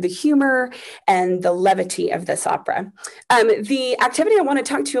lot to the humor and the levity of this opera. The activity I want to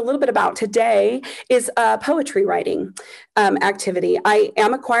talk to you a little bit about today is a poetry writing activity. I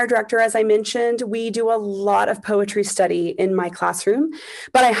am a choir director, as I mentioned. We do a lot of poetry study in my classroom,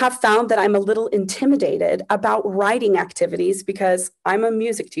 but I have found that I'm a little intimidated about writing activities because I'm a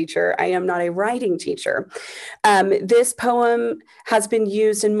music teacher. I am not a writing teacher. This poem has been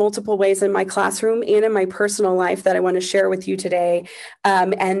used in multiple ways in my classroom and in my personal life that I want to share with you today.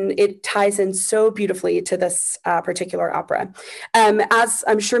 And it ties in so beautifully to this particular opera. As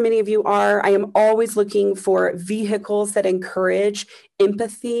I'm sure many of you are, I am always looking for vehicles that encourage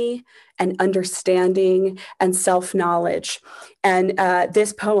empathy and understanding and self-knowledge. And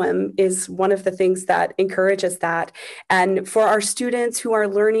this poem is one of the things that encourages that. And for our students who are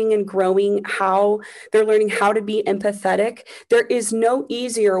learning and growing they're learning how to be empathetic, there is no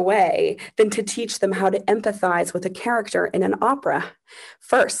easier way than to teach them how to empathize with a character in an opera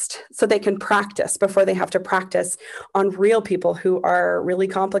first, so they can practice before they have to practice on real people who are really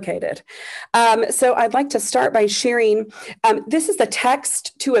complicated. So I'd like to start by sharing, this is the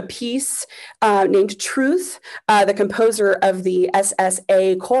text to a piece named Truth. The composer of the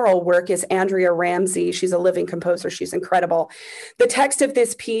SSA choral work is Andrea Ramsey. She's a living composer. She's incredible. The text of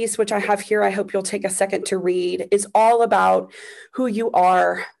this piece, which I have here, I hope you'll take a second to read, is all about who you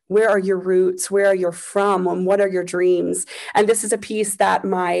are. Where are your roots? Where are you from? And what are your dreams? And this is a piece that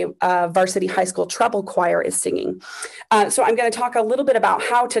my varsity high school treble choir is singing. So I'm going to talk a little bit about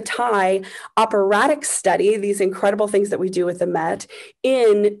how to tie operatic study, these incredible things that we do with the Met,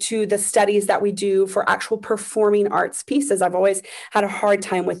 into the studies that we do for actual performing arts pieces. I've always had a hard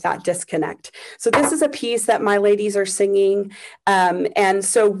time with that disconnect. So this is a piece that my ladies are singing. And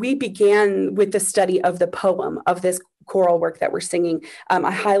so we began with the study of the poem of this choral work that we're singing.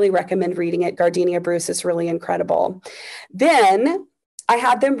 I highly recommend reading it. Gardenia Bruce is really incredible. Then I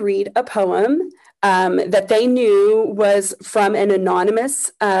had them read a poem that they knew was from an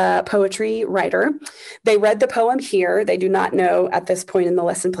anonymous poetry writer. They read the poem here. They do not know at this point in the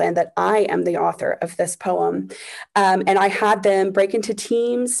lesson plan that I am the author of this poem. And I had them break into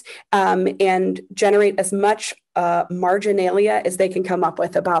teams and generate as much marginalia as they can come up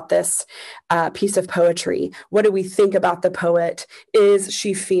with about this piece of poetry. What do we think about the poet? Is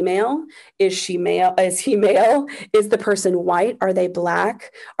she female? Is she male? Is he male? Is the person white? Are they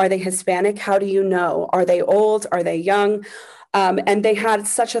Black? Are they Hispanic? How do you know? Are they old? Are they young? And they had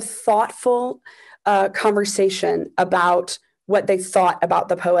such a thoughtful conversation about what they thought about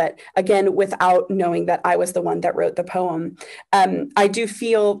the poet, again, without knowing that I was the one that wrote the poem. I do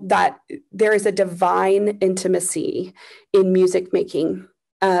feel that there is a divine intimacy in music making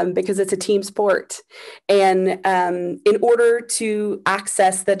because it's a team sport. And in order to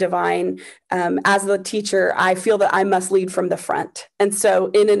access the divine, as the teacher, I feel that I must lead from the front. And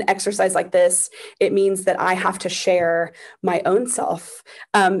so in an exercise like this, it means that I have to share my own self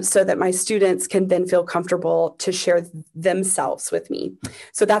so that my students can then feel comfortable to share themselves with me.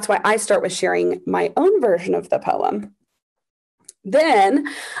 So that's why I start with sharing my own version of the poem. Then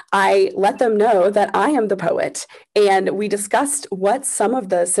I let them know that I am the poet, and we discussed what some of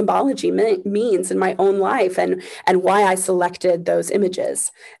the symbology means in my own life and why I selected those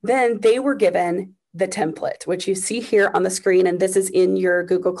images. Then they were given the template, which you see here on the screen, and this is in your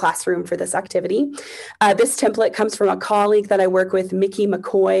Google Classroom for this activity. This template comes from a colleague that I work with, Mickey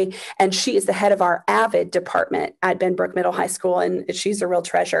McCoy, and she is the head of our AVID department at Benbrook Middle High School, and she's a real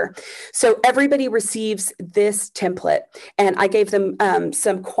treasure. So everybody receives this template, and I gave them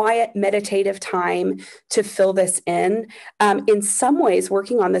some quiet meditative time to fill this in. In some ways,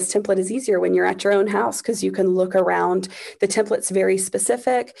 working on this template is easier when you're at your own house because you can look around. The template's very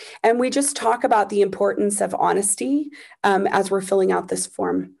specific, and we just talk about the importance of honesty as we're filling out this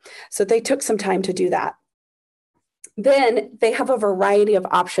form. So they took some time to do that. Then they have a variety of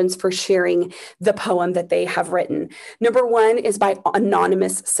options for sharing the poem that they have written. Number one is by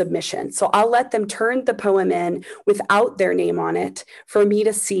anonymous submission. So I'll let them turn the poem in without their name on it for me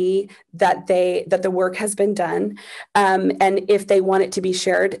to see that the work has been done. And if they want it to be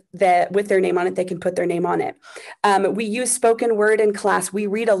shared with their name on it, they can put their name on it. We use spoken word in class. We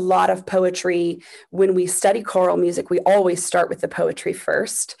read a lot of poetry. When we study choral music, we always start with the poetry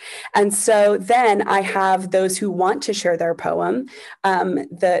first. And so then I have those who want to share their poem,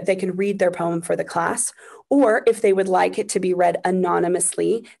 they can read their poem for the class, or if they would like it to be read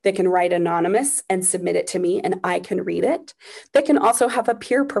anonymously, they can write anonymous and submit it to me and I can read it. They can also have a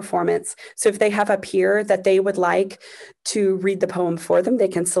peer performance. So if they have a peer that they would like to read the poem for them, they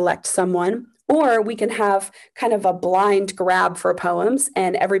can select someone. Or we can have kind of a blind grab for poems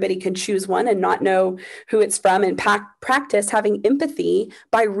and everybody can choose one and not know who it's from and practice having empathy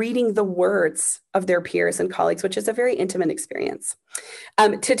by reading the words of their peers and colleagues, which is a very intimate experience.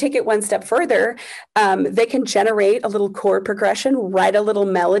 To take it one step further, they can generate a little chord progression, write a little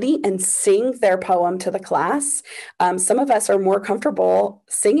melody, and sing their poem to the class. Some of us are more comfortable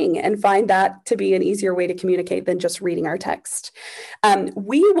singing and find that to be an easier way to communicate than just reading our text.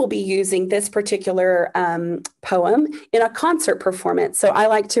 We will be using this particular poem in a concert performance. So I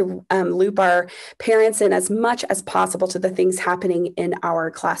like to loop our parents in as much as possible to the things happening in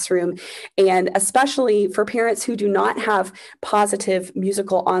our classroom. And especially for parents who do not have positive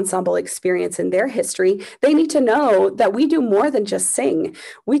musical ensemble experience in their history, they need to know that we do more than just sing.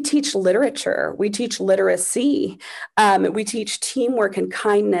 We teach literature, we teach literacy, we teach teamwork and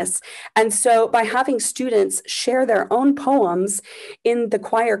kindness. And so by having students share their own poems in the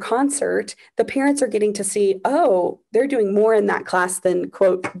choir concert, the parents are getting to see, oh, they're doing more in that class than,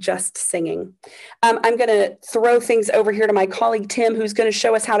 quote, just singing. I'm going to throw things over here to my colleague, Tim, who's going to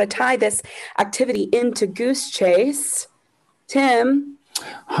show us how to tie this activity into Goose Chase. Tim.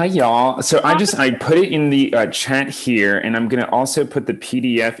 Hi, y'all. So I put it in the chat here, and I'm going to also put the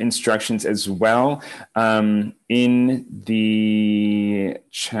PDF instructions as well in the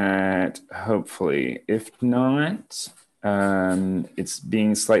chat, hopefully. If not, it's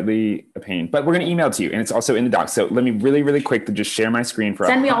being slightly a pain, but we're going to email it to you, and it's also in the doc. So let me really, really quick to just share my screen for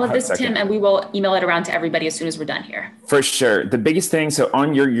send me all of this, Tim, and we will email it around to everybody as soon as we're done here. For sure. The biggest thing, so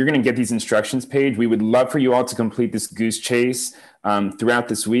on you're going to get these instructions page. We would love for you all to complete this Goose Chase throughout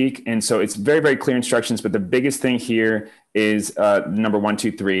this week. And so it's very, very clear instructions, but the biggest thing here is number 1,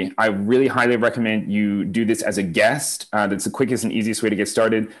 2, 3. I really highly recommend you do this as a guest. That's the quickest and easiest way to get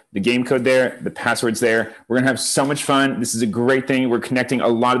started. The game code there, the password's there. We're going to have so much fun. This is a great thing. We're connecting a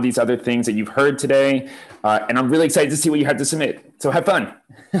lot of these other things that you've heard today. And I'm really excited to see what you have to submit. So have fun.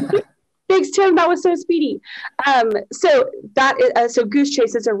 Thanks, Tim. That was so speedy. So Goose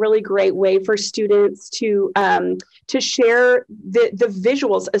Chase is a really great way for students to share the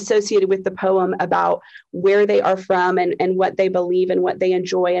visuals associated with the poem about where they are from and what they believe and what they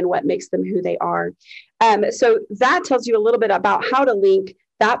enjoy and what makes them who they are. So that tells you a little bit about how to link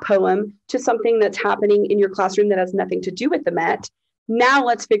that poem to something that's happening in your classroom that has nothing to do with the Met. Now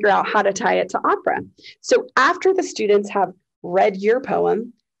let's figure out how to tie it to opera. So after the students have read your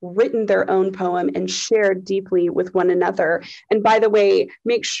poem, written their own poem, and shared deeply with one another. And by the way,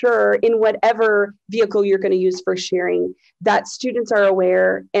 make sure in whatever vehicle you're going to use for sharing that students are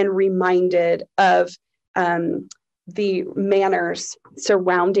aware and reminded of the manners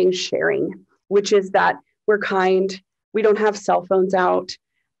surrounding sharing, which is that we're kind, we don't have cell phones out,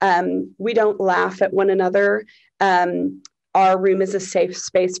 we don't laugh at one another. Our room is a safe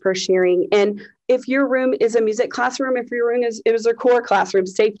space for sharing. And if your room is a music classroom, if your room is a core classroom,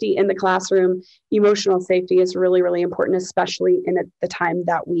 safety in the classroom, emotional safety is really, really important, especially in the time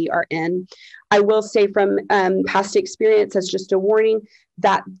that we are in. I will say from past experience, as just a warning,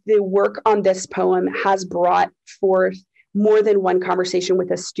 that the work on this poem has brought forth more than one conversation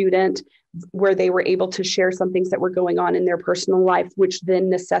with a student where they were able to share some things that were going on in their personal life, which then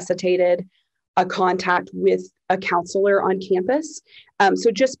necessitated a contact with a counselor on campus.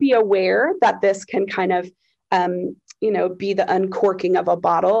 So just be aware that this can kind of be the uncorking of a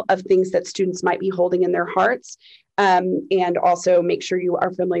bottle of things that students might be holding in their hearts. And also make sure you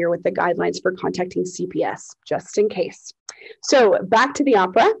are familiar with the guidelines for contacting CPS, just in case. So back to the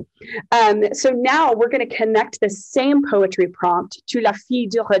opera. So now we're going to connect the same poetry prompt to La Fille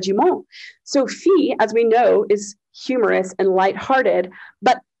du Régiment. So fille, as we know, is humorous and lighthearted,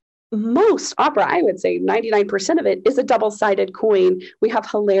 but most opera, I would say 99% of it, is a double-sided coin. We have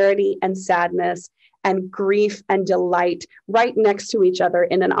hilarity and sadness and grief and delight right next to each other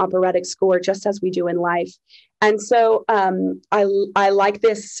in an operatic score, just as we do in life. And so I like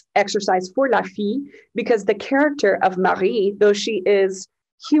this exercise for La Fille because the character of Marie, though she is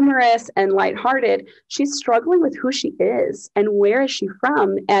humorous and lighthearted, she's struggling with who she is and where is she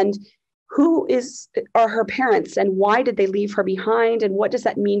from and who are her parents and why did they leave her behind and what does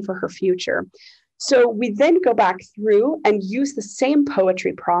that mean for her future? So we then go back through and use the same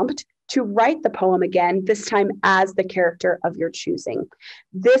poetry prompt to write the poem again, this time as the character of your choosing.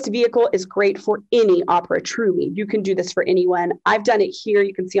 This vehicle is great for any opera, truly. You can do this for anyone. I've done it here.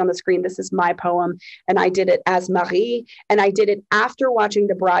 You can see on the screen, this is my poem, and I did it as Marie, and I did it after watching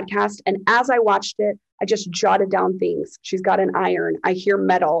the broadcast, and as I watched it, I just jotted down things. She's got an iron. I hear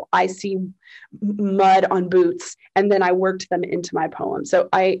metal. I see mud on boots, and then I worked them into my poem. So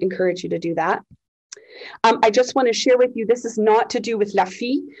I encourage you to do that. I just want to share with you, this is not to do with La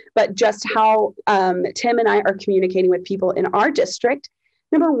Fille, but just how Tim and I are communicating with people in our district.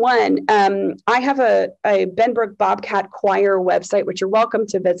 Number one, I have a Benbrook Bobcat Choir website, which you're welcome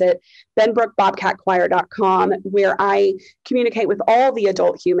to visit, benbrookbobcatchoir.com, where I communicate with all the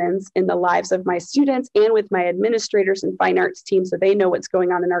adult humans in the lives of my students and with my administrators and fine arts team so they know what's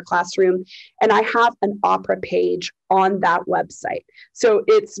going on in our classroom. And I have an opera page on that website. So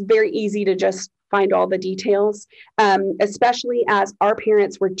it's very easy to just find all the details, especially as our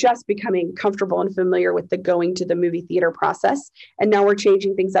parents were just becoming comfortable and familiar with the going to the movie theater process. And now we're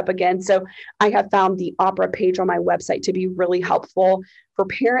changing things up again. So I have found the opera page on my website to be really helpful for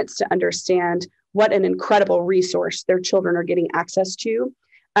parents to understand what an incredible resource their children are getting access to.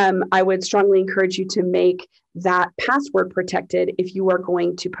 I would strongly encourage you to make that password protected if you are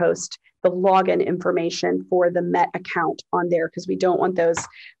going to post the login information for the Met account on there, because we don't want those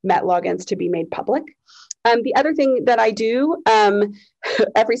Met logins to be made public. The other thing that I do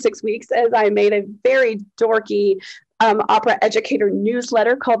every 6 weeks is I made a very dorky opera educator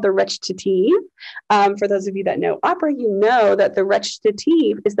newsletter called the Recitative. For those of you that know opera, you know that the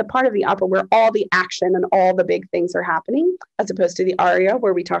Recitative is the part of the opera where all the action and all the big things are happening, as opposed to the aria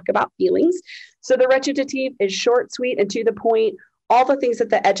where we talk about feelings. So the Recitative is short, sweet, and to the point. All the things that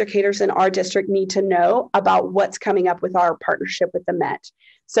the educators in our district need to know about what's coming up with our partnership with the Met.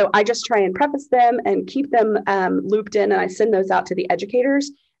 So I just try and preface them and keep them looped in, and I send those out to the educators.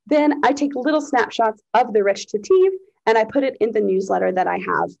 Then I take little snapshots of the Recitative and I put it in the newsletter that I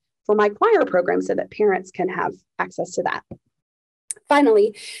have for my choir program so that parents can have access to that.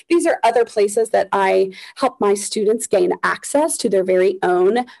 Finally, these are other places that I help my students gain access to their very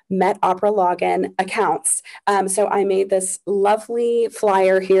own Met Opera login accounts. So I made this lovely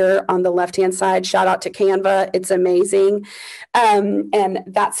flyer here on the left-hand side. Shout out to Canva. It's amazing. And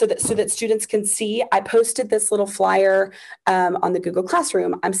that's so that students can see. I posted this little flyer on the Google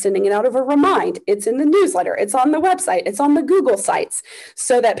Classroom. I'm sending it out over Remind. It's in the newsletter. It's on the website. It's on the Google sites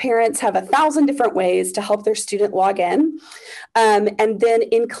so that parents have 1,000 different ways to help their student log in. And then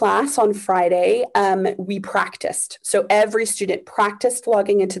in class on Friday, we practiced. So every student practiced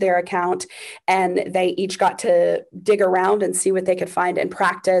logging into their account, and they each got to dig around and see what they could find and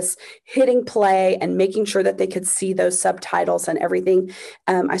practice hitting play and making sure that they could see those subtitles and everything.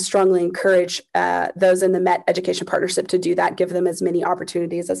 I strongly encourage those in the Met Education Partnership to do that, give them as many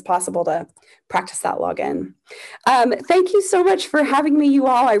opportunities as possible to practice that login. Thank you so much for having me, you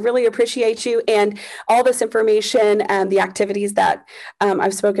all. I really appreciate you. And all this information and the activities that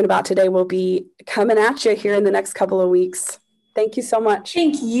I've spoken about today will be coming at you here in the next couple of weeks. Thank you so much.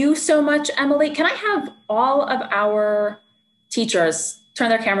 Thank you so much, Emily. Can I have all of our teachers turn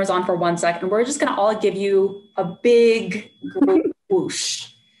their cameras on for 1 second? We're just going to all give you a big group whoosh.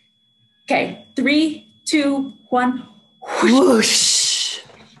 Okay, 3, 2, 1. Whoosh.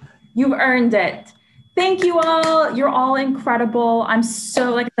 You've earned it. Thank you all. You're all incredible. I'm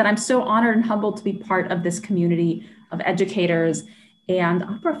so, like I said, I'm so honored and humbled to be part of this community of educators and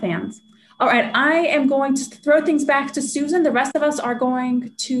opera fans. All right, I am going to throw things back to Susan. The rest of us are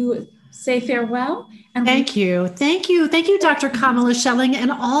going to say farewell. And Thank you. Thank you. Thank you, Dr. Kamala Schelling,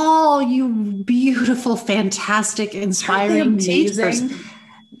 and all you beautiful, fantastic, inspiring teachers.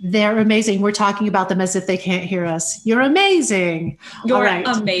 They're amazing. We're talking about them as if they can't hear us. You're amazing. You're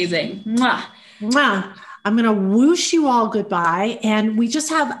amazing. Mwah. Mwah. I'm going to whoosh you all goodbye. And we just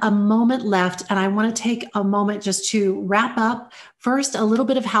have a moment left. And I want to take a moment just to wrap up. First, a little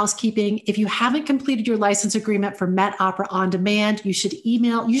bit of housekeeping. If you haven't completed your license agreement for Met Opera On Demand, you should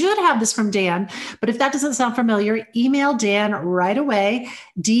have this from Dan, but if that doesn't sound familiar, email Dan right away,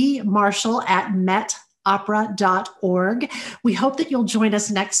 dmarshall@metopera.org. We hope that you'll join us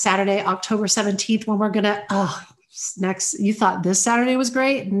next Saturday, October 17th, when we're going to, you thought this Saturday was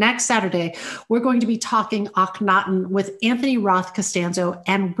great? Next Saturday, we're going to be talking Akhenaten with Anthony Roth Costanzo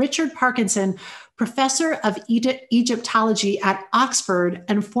and Richard Parkinson, professor of Egyptology at Oxford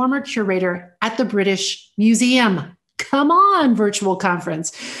and former curator at the British Museum. Come on, virtual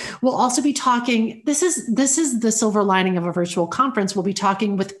conference. We'll also be talking, this is the silver lining of a virtual conference. We'll be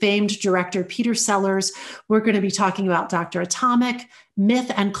talking with famed director Peter Sellers. We're going to be talking about Dr. Atomic,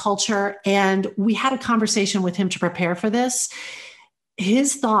 myth and culture. And we had a conversation with him to prepare for this.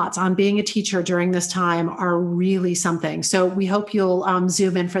 His thoughts on being a teacher during this time are really something. So we hope you'll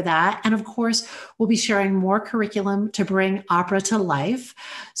zoom in for that. And of course, we'll be sharing more curriculum to bring opera to life.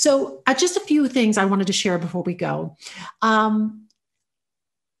 So just a few things I wanted to share before we go. At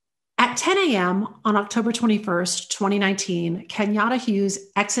 10 a.m. on October 21st, 2019, Kenyatta Hughes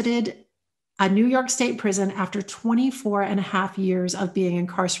exited a New York State prison after 24 and a half years of being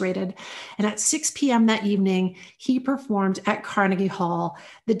incarcerated. And at 6 p.m. that evening, he performed at Carnegie Hall.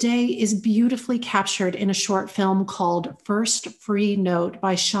 The day is beautifully captured in a short film called First Free Note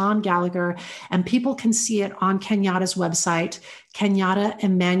by Sean Gallagher, and people can see it on Kenyatta's website,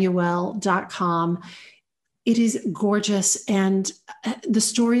 kenyattaemmanuel.com. It is gorgeous, and the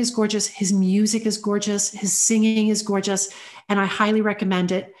story is gorgeous. His music is gorgeous. His singing is gorgeous, and I highly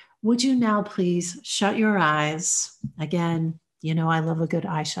recommend it. Would you now please shut your eyes? Again, you know I love a good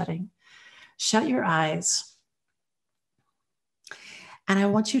eye shutting. Shut your eyes. And I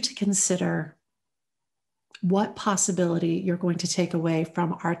want you to consider what possibility you're going to take away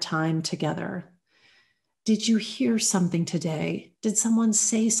from our time together. Did you hear something today? Did someone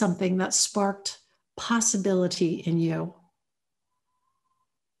say something that sparked possibility in you?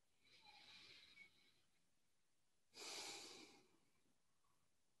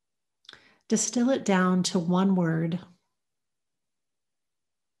 Distill it down to one word.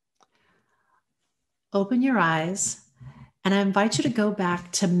 Open your eyes, and I invite you to go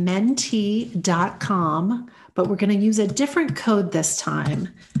back to mentee.com, but we're going to use a different code this time.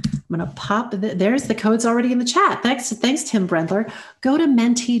 I'm going to pop, there's the code's already in the chat. Thanks, Tim Brendler. Go to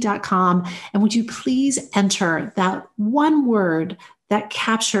mentee.com, and would you please enter that one word that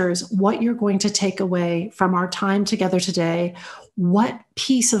captures what you're going to take away from our time together today. What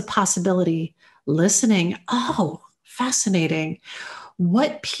piece of possibility? Listening. Oh, fascinating.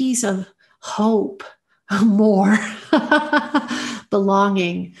 What piece of hope? More.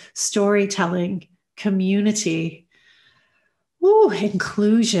 Belonging, storytelling, community. Ooh,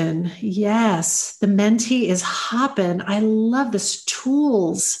 inclusion. Yes, the mentee is hopping. I love this.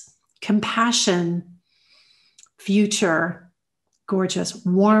 Tools, compassion, future, gorgeous,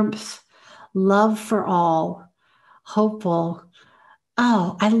 warmth, love for all, hopeful.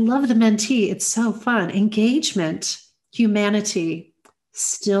 Oh, I love the mentee. It's so fun. Engagement, humanity,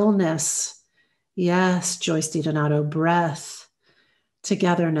 stillness. Yes, Joyce DiDonato, breath,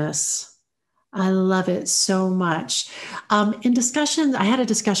 togetherness. I love it so much. In discussion, I had a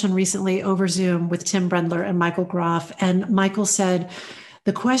discussion recently over Zoom with Tim Brendler and Michael Groff, and Michael said,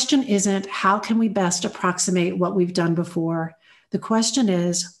 the question isn't how can we best approximate what we've done before? The question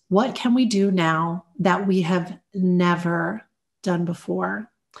is, what can we do now that we have never done before?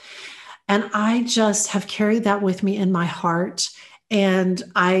 And I just have carried that with me in my heart. And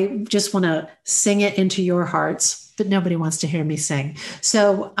I just want to sing it into your hearts, but nobody wants to hear me sing.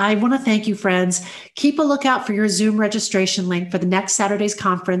 So I want to thank you, friends. Keep a lookout for your Zoom registration link for the next Saturday's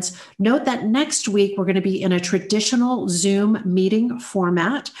conference. Note that next week, we're going to be in a traditional Zoom meeting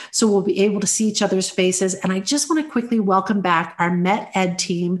format. So we'll be able to see each other's faces. And I just want to quickly welcome back our Met Ed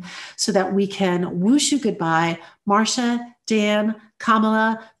team so that we can whoosh you goodbye. Marcia, Dan,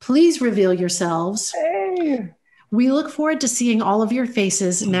 Kamala, please reveal yourselves. Hey. We look forward to seeing all of your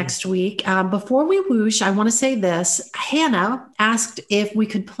faces next week. Before we whoosh, I want to say this. Hannah asked if we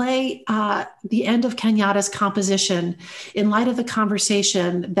could play the end of Kenyatta's composition in light of the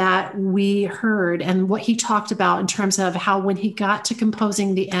conversation that we heard and what he talked about in terms of how when he got to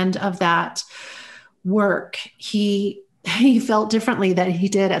composing the end of that work, he felt differently than he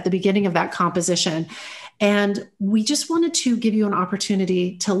did at the beginning of that composition. And we just wanted to give you an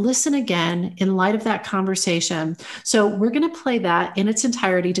opportunity to listen again in light of that conversation. So we're going to play that in its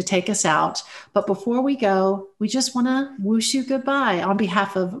entirety to take us out. But before we go, we just want to whoosh you goodbye on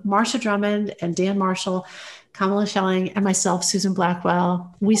behalf of Marsha Drummond and Dan Marshall, Kamala Schelling, and myself, Susan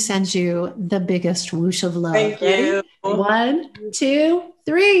Blackwell. We send you the biggest whoosh of love. Thank you. Ready? 1, 2,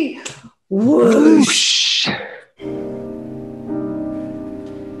 3. Whoosh.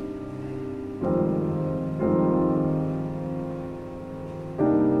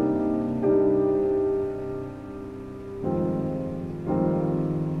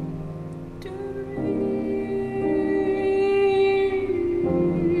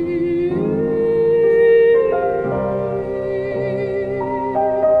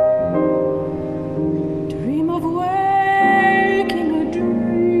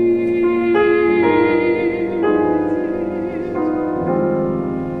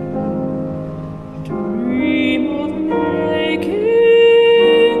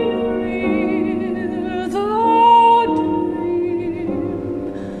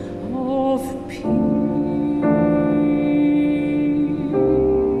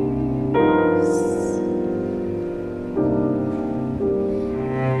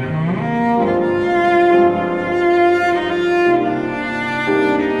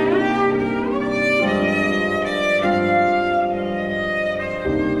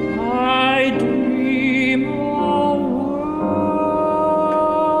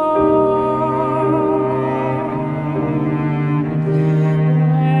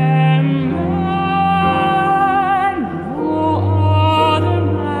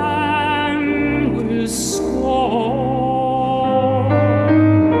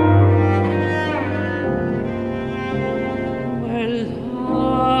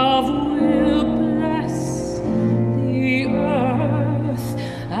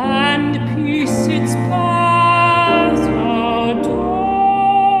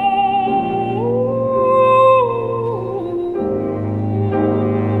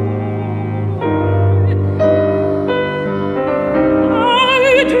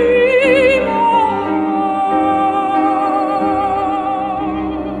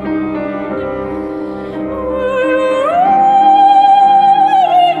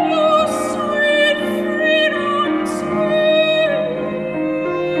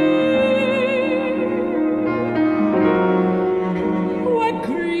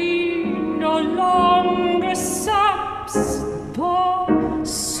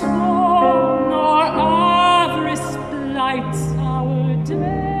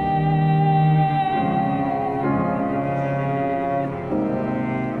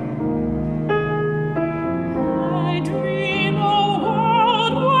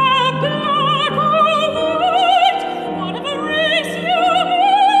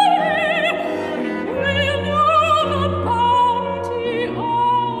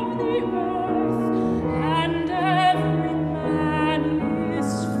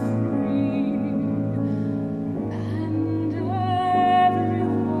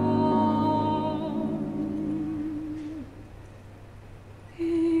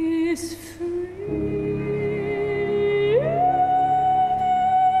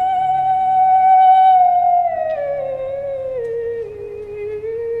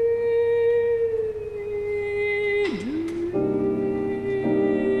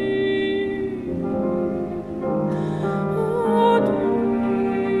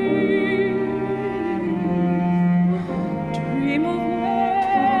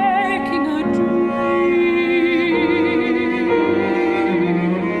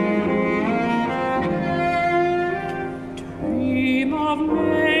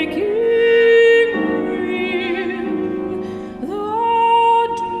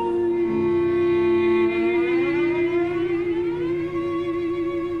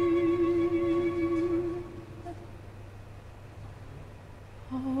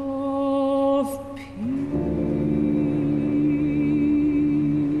 Oh.